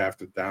where you have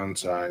to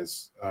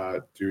downsize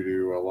due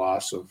to a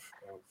loss of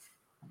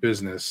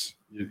business,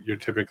 you're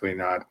typically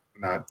not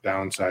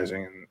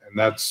downsizing, and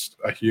that's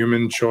a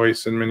human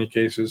choice in many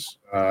cases.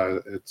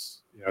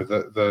 It's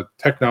the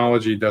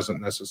technology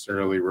doesn't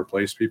necessarily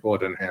replace people;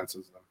 it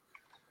enhances them.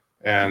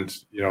 And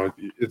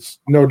it's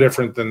no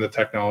different than the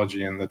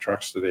technology in the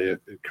trucks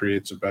today. It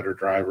creates a better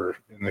driver.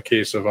 In the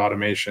case of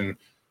automation,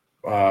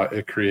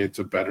 it creates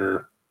a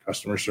better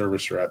customer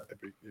service rep.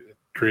 It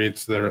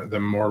creates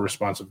them more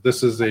responsive.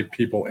 This is a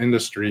people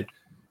industry,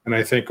 and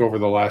I think over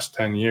the last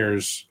 10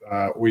 years,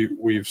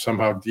 we've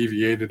somehow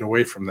deviated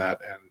away from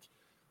that. And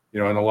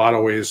in a lot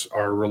of ways,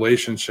 our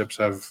relationships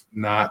have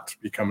not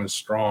become as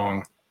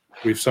strong.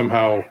 We've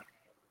somehow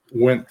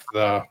went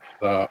the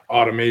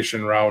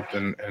automation route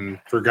and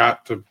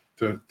forgot to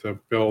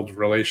build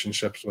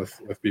relationships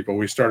with people.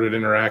 We started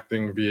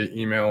interacting via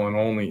email and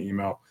only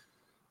email.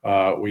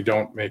 We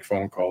don't make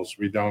phone calls.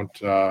 We don't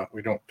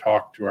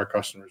talk to our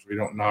customers. We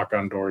don't knock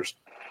on doors.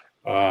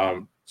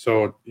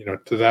 So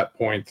to that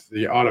point,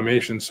 the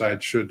automation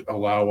side should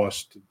allow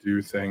us to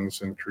do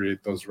things and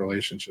create those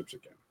relationships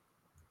again.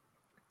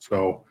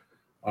 So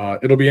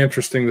it'll be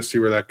interesting to see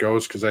where that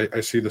goes, because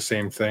I see the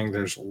same thing.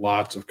 There's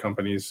lots of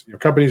companies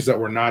that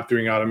were not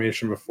doing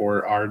automation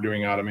before are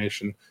doing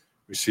automation.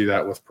 We see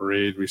that with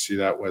Parade. We see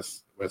that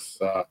with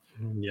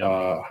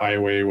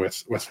Highway,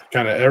 with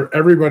kind of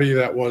everybody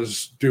that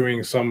was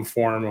doing some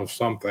form of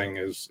something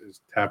is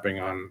tapping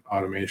on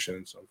automation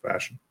in some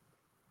fashion.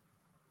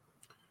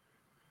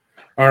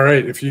 All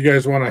right, if you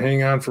guys want to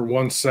hang on for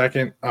 1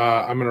 second,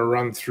 I'm going to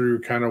run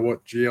through kind of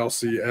what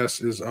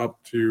GLCS is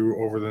up to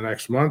over the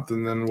next month,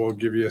 and then we'll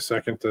give you a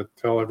second to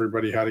tell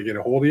everybody how to get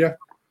a hold of you.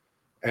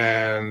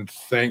 And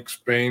thanks,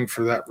 Bain,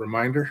 for that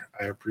reminder.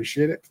 I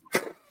appreciate it.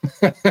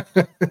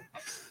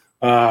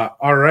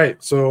 All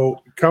right,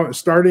 so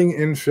starting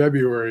in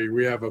February,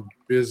 we have a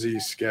busy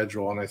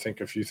schedule, and I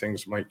think a few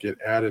things might get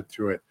added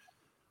to it.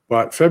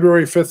 But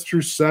February 5th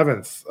through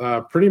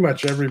 7th, pretty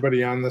much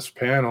everybody on this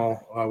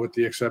panel, with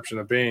the exception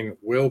of Bain,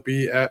 will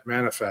be at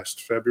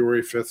Manifest,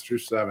 February 5th through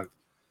 7th.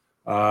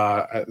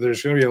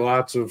 There's going to be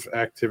lots of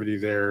activity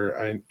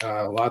there.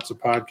 Lots of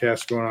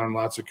podcasts going on,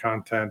 lots of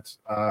content.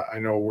 I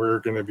know we're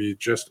going to be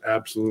just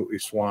absolutely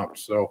swamped.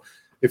 So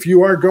if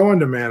you are going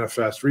to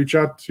Manifest, reach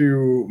out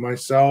to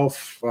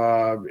myself,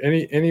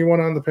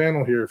 anyone on the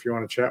panel here if you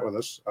want to chat with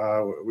us.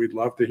 We'd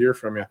love to hear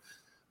from you.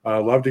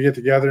 Love to get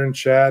together and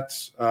chat.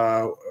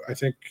 I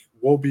think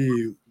we'll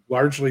be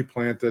largely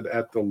planted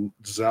at the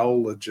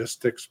Zell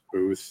Logistics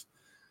booth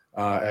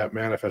at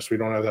Manifest. We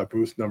don't have that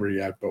booth number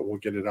yet, but we'll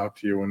get it out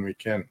to you when we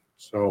can.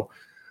 So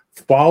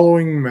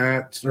following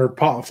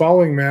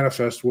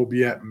Manifest, we'll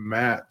be at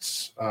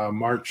Matt's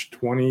March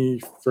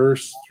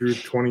 21st through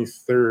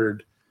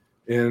 23rd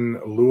in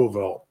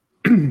Louisville.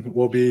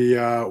 We'll be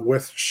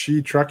with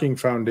She Trucking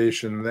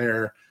Foundation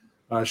there.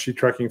 She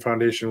Trucking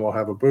Foundation will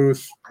have a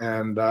booth,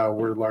 and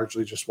we're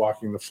largely just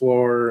walking the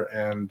floor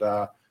and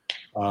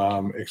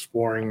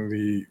exploring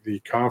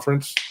the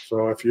conference.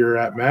 So if you're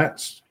at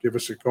Matt's, give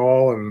us a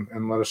call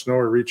and let us know,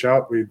 or reach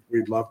out.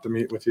 We'd love to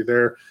meet with you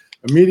there.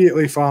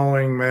 Immediately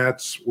following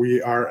Matt's,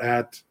 we are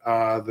at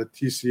the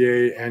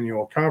TCA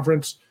annual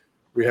conference.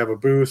 We have a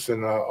booth,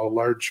 and a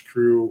large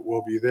crew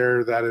will be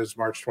there. That is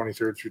March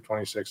 23rd through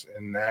 26th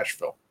in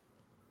Nashville.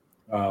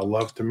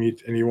 Love to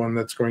meet anyone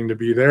that's going to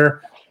be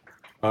there.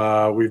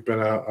 We've been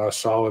a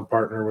solid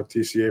partner with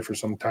TCA for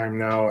some time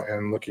now,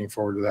 and looking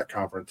forward to that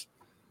conference.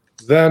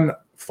 Then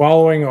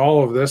following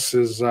all of this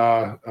is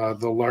the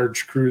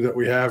large crew that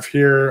we have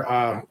here,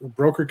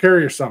 Broker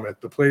Carrier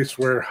Summit, the place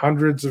where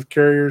hundreds of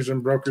carriers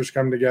and brokers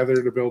come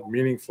together to build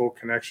meaningful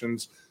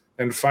connections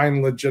and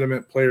find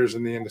legitimate players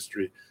in the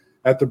industry.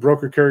 At the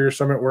Broker Carrier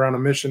Summit, we're on a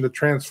mission to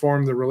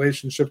transform the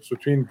relationships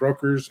between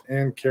brokers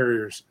and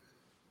carriers.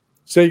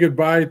 Say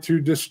goodbye to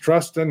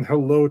distrust and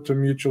hello to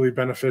mutually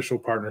beneficial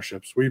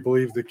partnerships. We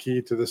believe the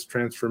key to this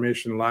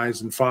transformation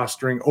lies in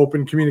fostering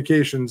open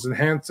communications,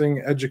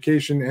 enhancing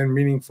education, and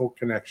meaningful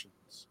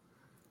connections.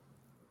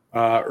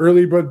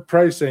 Early bird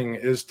pricing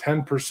is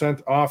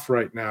 10% off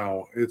right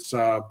now. It's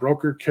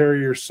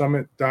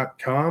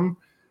brokercarriersummit.com.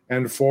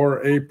 And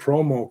for a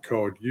promo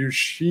code, use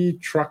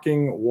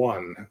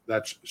SheTrucking1.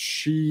 That's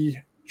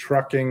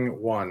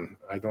SheTrucking1.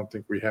 I don't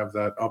think we have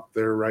that up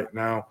there right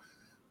now,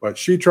 but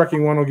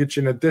SheTrucking1 will get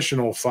you an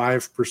additional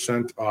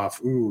 5%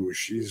 off. Ooh,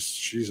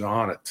 she's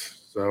on it.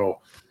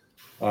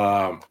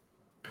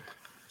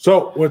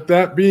 So with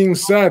that being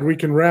said, we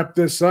can wrap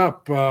this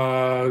up.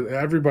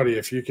 Everybody,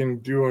 if you can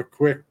do a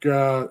quick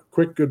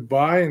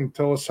goodbye and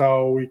tell us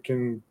how we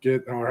can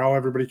get, or how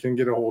everybody can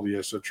get a hold of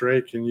you. So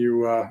Trey, can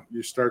you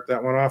start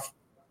that one off?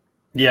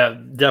 Yeah,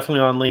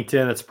 definitely on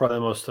LinkedIn. That's probably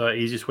the most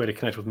easiest way to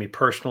connect with me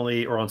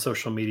personally, or on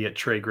social media at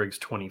Trey Griggs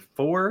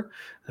 24.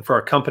 And for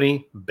our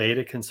company,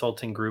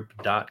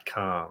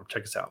 betaconsultinggroup.com.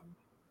 Check us out.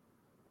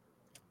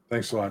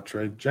 Thanks a lot,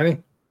 Trey.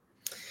 Jenny?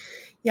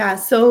 Yeah,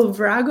 so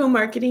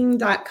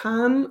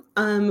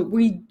viragomarketing.com,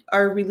 we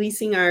are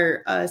releasing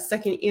our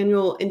second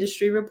annual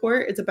industry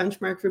report. It's a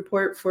benchmark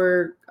report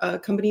for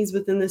companies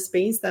within the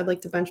space that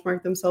like to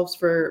benchmark themselves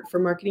for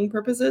marketing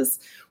purposes.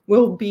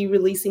 We'll be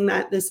releasing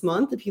that this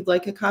month. If you'd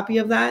like a copy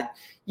of that,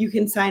 you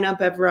can sign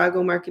up at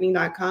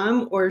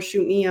viragomarketing.com or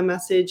shoot me a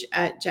message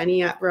at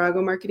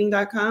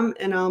jenny@viragomarketing.com,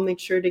 and I'll make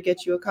sure to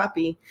get you a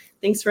copy.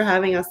 Thanks for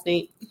having us,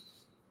 Nate.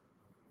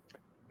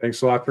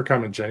 Thanks a lot for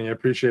coming, Jenny. I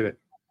appreciate it.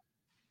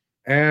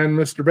 And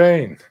Mr.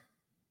 Bain.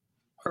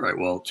 All right.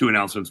 Well, 2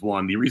 announcements.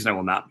 One, the reason I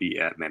will not be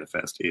at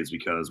Manifest is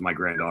because my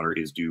granddaughter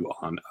is due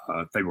on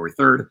February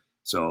 3rd.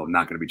 So I'm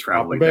not going to be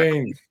traveling. Papa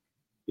Bain.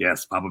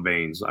 Yes, Papa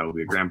Bain. So I will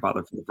be a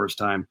grandfather for the first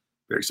time.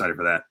 Very excited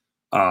for that.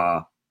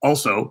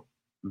 Also,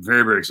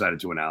 very, very excited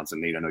to announce,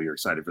 and Nate, I know you're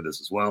excited for this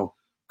as well.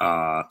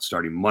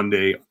 Starting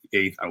Monday,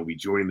 8th, I will be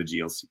joining the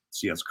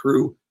GLCS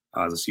crew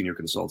as a senior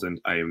consultant.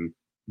 I am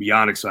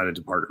beyond excited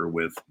to partner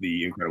with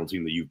the incredible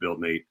team that you've built,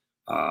 Nate.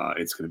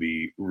 It's going to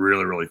be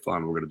really, really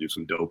fun. We're going to do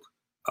some dope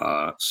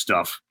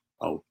stuff.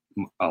 I'll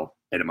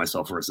edit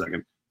myself for a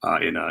second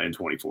in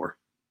 24.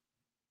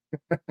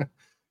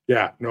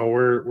 Yeah, no,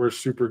 we're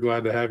super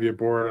glad to have you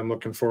aboard. I'm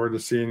looking forward to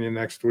seeing you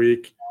next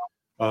week.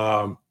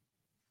 Yeah,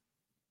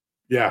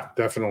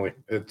 definitely.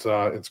 It's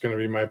going to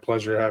be my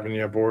pleasure having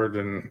you aboard,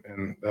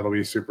 and that'll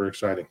be super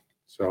exciting.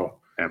 So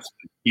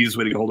absolutely. Easiest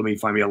way to get hold of me,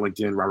 find me on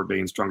LinkedIn, Robert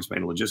Bain, Strongest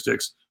Man in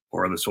Logistics,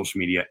 or on the social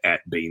media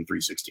at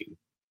Bain316.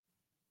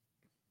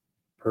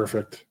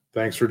 Perfect.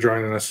 Thanks for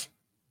joining us.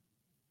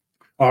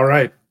 All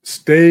right.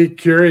 Stay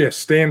curious,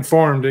 stay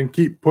informed, and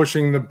keep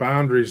pushing the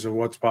boundaries of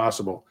what's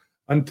possible.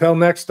 Until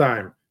next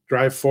time,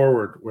 drive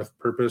forward with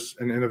purpose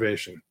and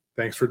innovation.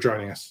 Thanks for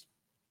joining us.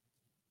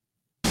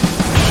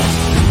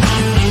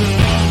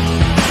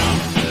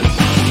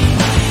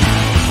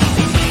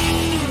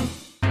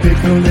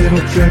 Take a little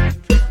trip,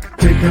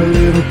 take a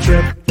little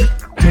trip,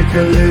 take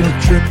a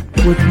little trip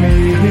with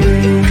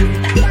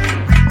me.